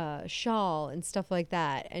shawl and stuff like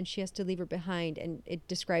that. And she has to leave her behind. And it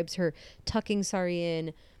describes her tucking Sorry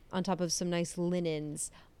in on top of some nice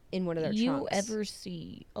linens in one of their You trunks. ever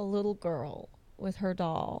see a little girl with her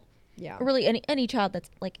doll? Yeah. Or really any child that's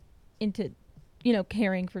like into,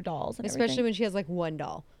 caring for dolls and Especially everything. when she has like one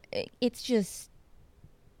doll. It's just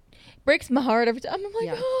breaks my heart every time. I'm like,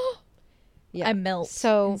 Yeah. oh, Yeah. I melt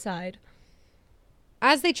So inside.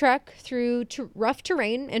 as they trek through rough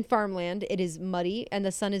terrain and farmland, it is muddy and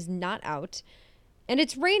the sun is not out, and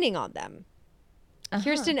it's raining on them. Uh-huh.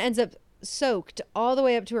 Kirsten ends up soaked all the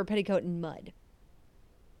way up to her petticoat in mud.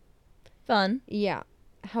 Fun. Yeah.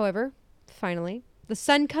 However, finally, the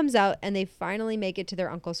sun comes out and they finally make it to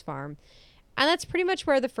their uncle's farm. And that's pretty much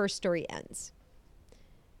where the first story ends.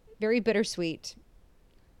 Very bittersweet.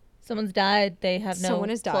 Someone's died. They have no Someone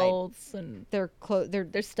has died. clothes and Their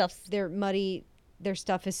their stuff's they're muddy. Their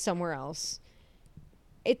stuff is somewhere else.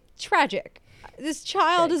 It's tragic. This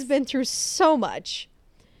child has Yikes. been through so much.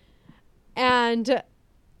 And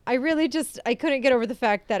I really I couldn't get over the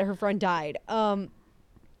fact that her friend died.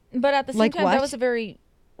 But at the same Like time, what? that was a very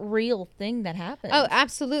real thing that happened. Oh,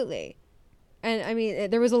 absolutely. And I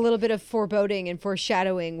mean, there was a little bit of foreboding and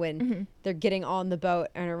foreshadowing when they're getting on the boat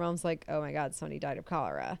and her mom's like, oh my God, somebody died of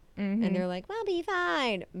cholera. And they're like, we'll be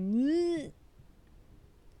fine. Bleh.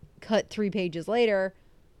 Cut 3 pages later.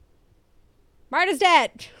 Marta's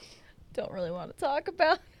dead. Don't really want to talk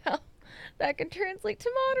about how that can translate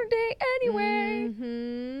to modern day anyway.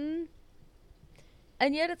 Mm-hmm.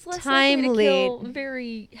 And yet it's less likely to Timely. kill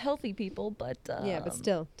very healthy people. But Yeah, but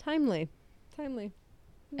still. Timely.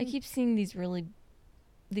 I keep seeing these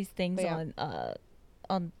things But yeah.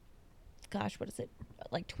 on gosh, what is it?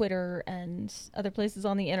 Like Twitter and other places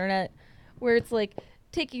on the internet where it's like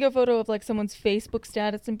taking a photo of like someone's Facebook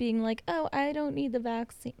status and being like, "Oh, I don't need the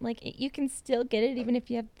vaccine." Like you can still get it even if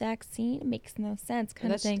you have vaccine. It makes no sense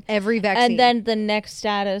kind That's of thing. every vaccine. And then the next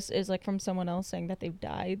status is like from someone else saying that they've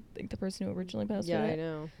died, like the person who originally posted yeah, it. I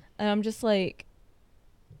know. And I'm just like,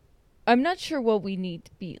 I'm not sure what we need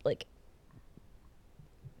to be like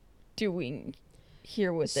doing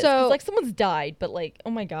here with this. 'Cause, So- like someone's died, but like, oh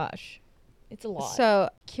my gosh, it's a lot. So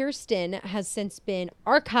Kirsten has since been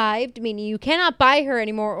archived, meaning you cannot buy her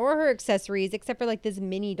anymore or her accessories except for like this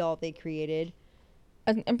mini doll they created.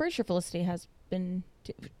 I'm pretty sure Felicity has been,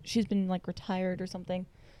 she's been like retired or something.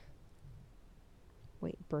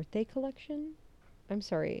 Wait, birthday collection? I'm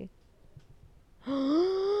sorry.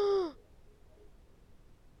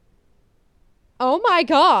 Oh my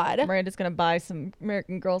God. Miranda's gonna buy some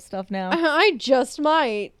American Girl stuff now. I just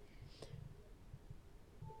might.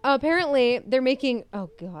 Apparently, they're making. Oh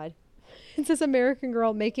God, it says American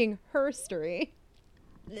Girl making herstory.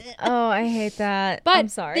 Oh, I hate that. But I'm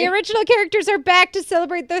sorry. the original characters are back to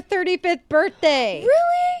celebrate their 35th birthday.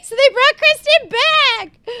 Really? So they brought Kristen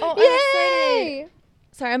back. Oh, I'm Yay! excited.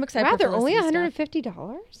 Sorry, I'm excited. Wow, for they're only Felicity stuff.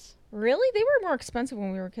 $150. Really? They were more expensive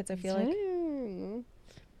when we were kids, I feel like.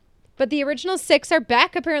 But the original 6 are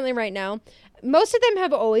back apparently right now. Most of them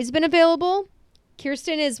have always been available.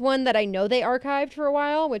 Kirsten is one that I know they archived for a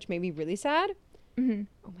while, which made me really sad. Mm-hmm.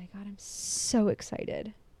 Oh my god, I'm so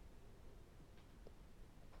excited.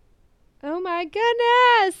 Oh my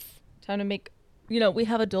goodness. Time to make, we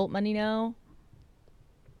have adult money now.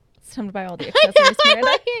 It's time to buy all the accessories,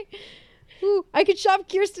 Miranda. Ooh, I could shop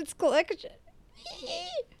Kirsten's collection.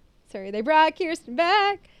 Sorry, they brought Kirsten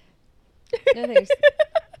back. No thanks.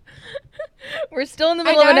 We're still in the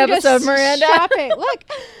middle of an episode, Miranda. Shopping. Look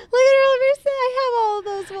at her wrist. I have all of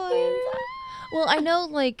those ones. Well, I know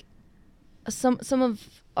like some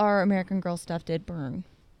of our American Girl stuff did burn.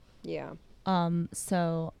 Yeah.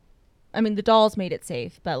 So I mean the dolls made it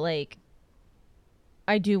safe, but like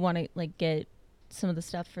I do want to like get some of the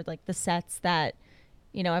stuff for like the sets that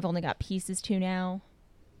I've only got pieces to now.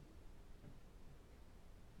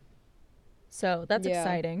 So that's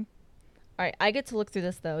exciting. All right, I get to look through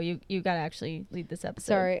this though. You got to actually lead this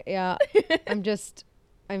episode. Sorry, yeah.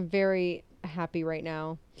 I'm very happy right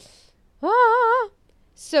now. Ah!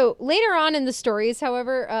 So later on in the stories,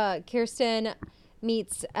 however, Kirsten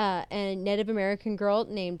meets a Native American girl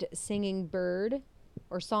named Singing Bird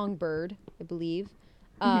or Songbird, I believe.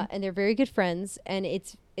 And they're very good friends, and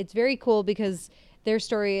it's very cool because their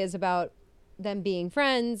story is about them being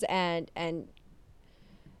friends and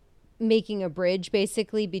making a bridge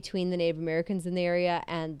basically between the Native Americans in the area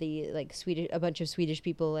and the like a bunch of Swedish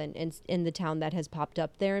people and in the town that has popped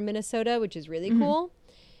up there in Minnesota, which is really cool.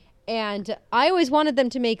 And I always wanted them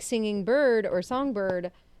to make Singing Bird or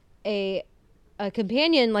Songbird a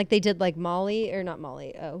companion like they did like Molly or not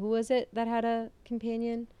Molly. Who was it that had a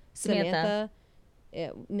companion? Samantha.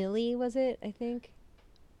 Millie was it? I think.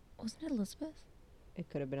 Wasn't it Elizabeth? It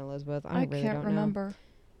could have been Elizabeth. I really can't remember. Know.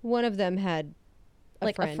 One of them had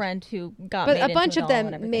a friend who got but made a bunch into of a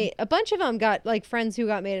doll them and made a bunch of them got like friends who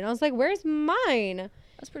got made, and I was like, "Where's mine?"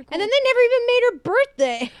 That's pretty cool. And then they never even made her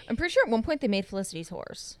birthday. I'm pretty sure at one point they made Felicity's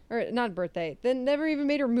horse, or not birthday. They never even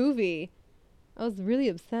made her movie. I was really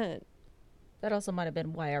upset. That also might have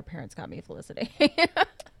been why our parents got me Felicity.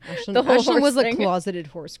 Ashlyn was a closeted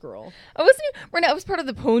horse girl. I wasn't. I was part of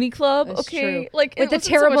the pony club. That's okay, true. like with the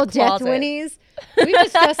terrible death winnies. We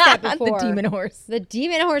discussed that before. The demon horse. The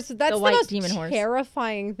demon horse. That's the white most demon horse.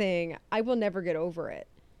 Terrifying thing. I will never get over it.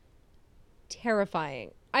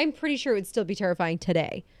 Terrifying. I'm pretty sure it would still be terrifying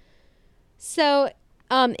today. So,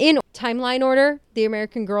 in timeline order, the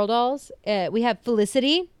American Girl dolls, we have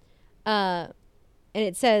Felicity, and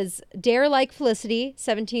it says Dare Like Felicity,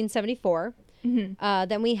 1774.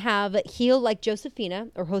 Then we have Heal Like Josephina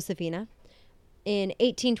or Josefina in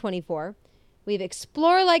 1824. We have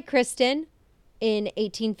Explore Like Kristen in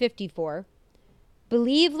 1854.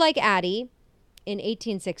 Believe Like Addie in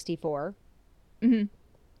 1864.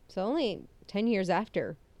 So only 10 years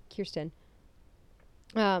after Kirsten.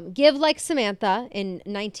 Give Like Samantha in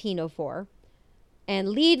 1904. And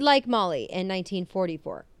Lead Like Molly in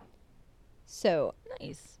 1944. So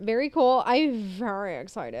nice. Very cool. I'm very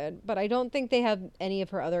excited, but I don't think they have any of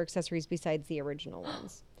her other accessories besides the original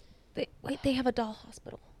ones. They have a doll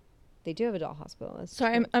hospital. They do have a doll hospital.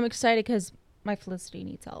 Sorry, I'm excited because my Felicity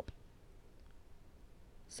needs help.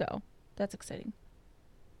 So that's exciting.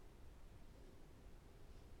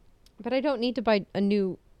 But I don't need to buy a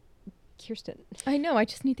new Kirsten. I know. I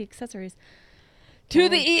just need the accessories. To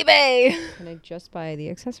the eBay. Can I just buy the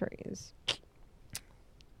accessories?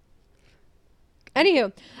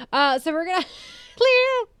 Anywho, so we're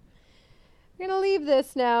gonna leave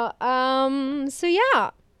this now. So yeah,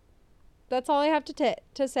 that's all I have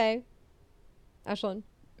to say. Ashlyn,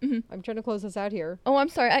 I'm trying to close this out here. Oh, I'm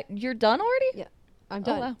sorry. You're done already? Yeah, I'm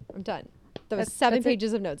done. Oh, wow. I'm done. That was 7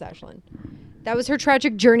 pages of notes, Ashlyn. That was her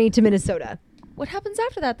tragic journey to Minnesota. What happens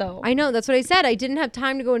after that, though? I know. That's what I said. I didn't have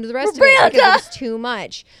time to go into the rest of it because it was too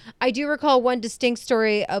much. I do recall one distinct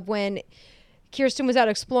story of when Kirsten was out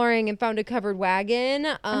exploring and found a covered wagon,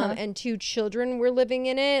 and 2 children were living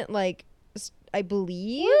in it. Like, I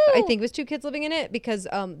believe, I think it was 2 kids living in it because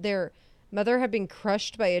their mother had been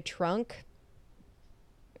crushed by a trunk.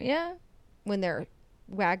 Yeah. When their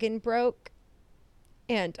wagon broke.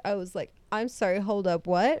 And I was like, I'm sorry, hold up,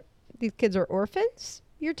 what? These kids are orphans?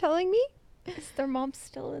 You're telling me? Is their mom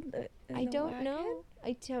still in the I don't wagon? know.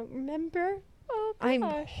 I don't remember. Oh, gosh. I'm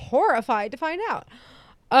horrified to find out.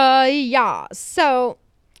 Yeah. So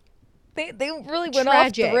they really went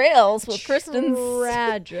off the rails with Kristen's.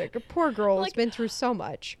 Tragic. A poor girl has been through so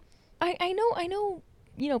much. I know.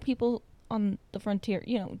 People on the frontier,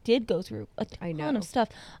 did go through a I ton know. of stuff.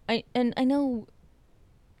 I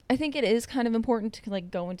think it is kind of important to like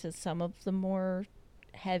go into some of the more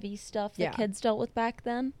heavy stuff that Yeah. kids dealt with back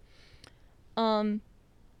then.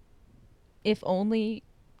 If only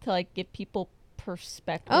to like give people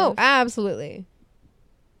perspective. Oh, absolutely.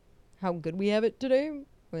 How good we have it today?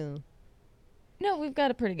 Well, No, we've got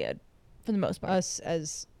it pretty good for the most part. us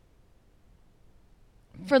as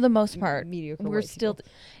For the most part, mediocre we're white still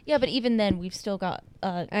people. yeah, but even then we've still got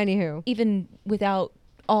Anywho. even without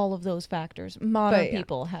all of those factors, modern But, yeah.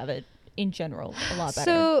 people have it in general a lot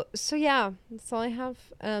better. So yeah, that's all I have.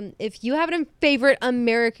 If you have a favorite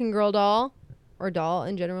American Girl doll or doll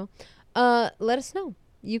in general, let us know.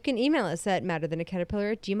 You can email us at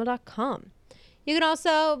matterthanacaterpillar@gmail.com. You can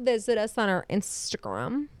also visit us on our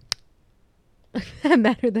Instagram at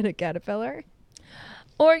matterthanacaterpillar.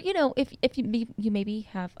 Or if you maybe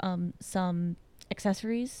have some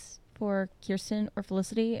accessories for Kirsten or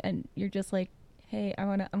Felicity, and you're just like, hey, I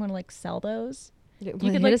wanna like sell those. You could,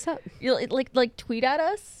 hit like- us up. You'll like tweet at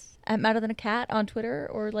us at Madder Than a Cat on Twitter,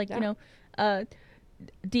 or like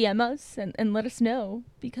DM us and let us know,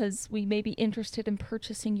 because we may be interested in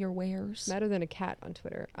purchasing your wares. Matter than a cat on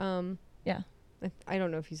Twitter. Yeah. I don't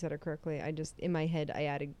know if you said it correctly. I just, in my head, I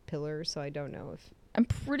added pillar, so I don't know if. I'm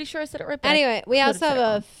pretty sure I said it right. But I Anyway, we could've also said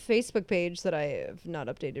have it a Facebook page that I have not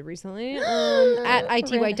updated recently. At Where the hell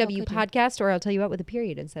ITYW could you? Podcast, or I'll tell you what, with a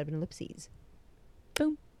period instead of an ellipses.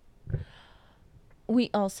 Boom. We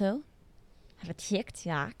also have a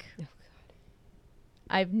TikTok. Oh, God.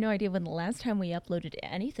 I have no idea when the last time we uploaded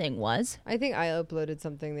anything was. I think I uploaded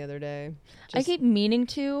something the other day. I keep meaning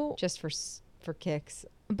to, Just for kicks.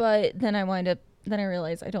 but then I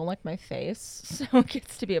realize I don't like my face, so it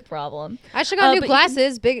gets to be a problem. I should got new but you can-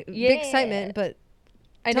 glasses. Big Yeah. excitement, but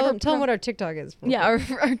I tell never them what our TikTok is. Yeah,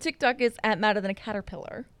 our TikTok is at Madder Than a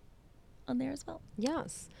Caterpillar on there as well.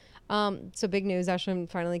 Yes. So big news. Ashlyn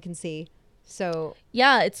finally can see. So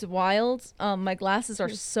Yeah, it's wild. My glasses are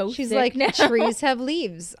so she's thick like, now. trees have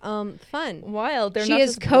leaves. Fun. Wild. They're She not has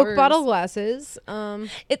just Coke blurs. bottle glasses. I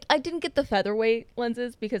didn't get the featherweight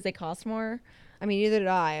lenses because they cost more. I mean, neither did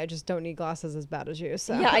I. I just don't need glasses as bad as you.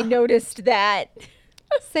 So Yeah, I noticed that.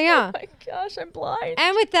 So yeah. Oh my gosh, I'm blind.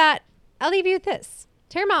 And with that, I'll leave you with this.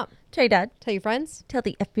 Tell your mom. Tell your dad. Tell your friends. Tell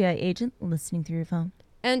the FBI agent listening through your phone.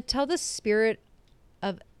 And tell the spirit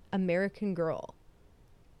of American Girl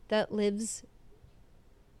that lives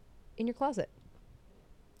in your closet.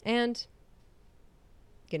 And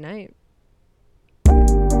good night.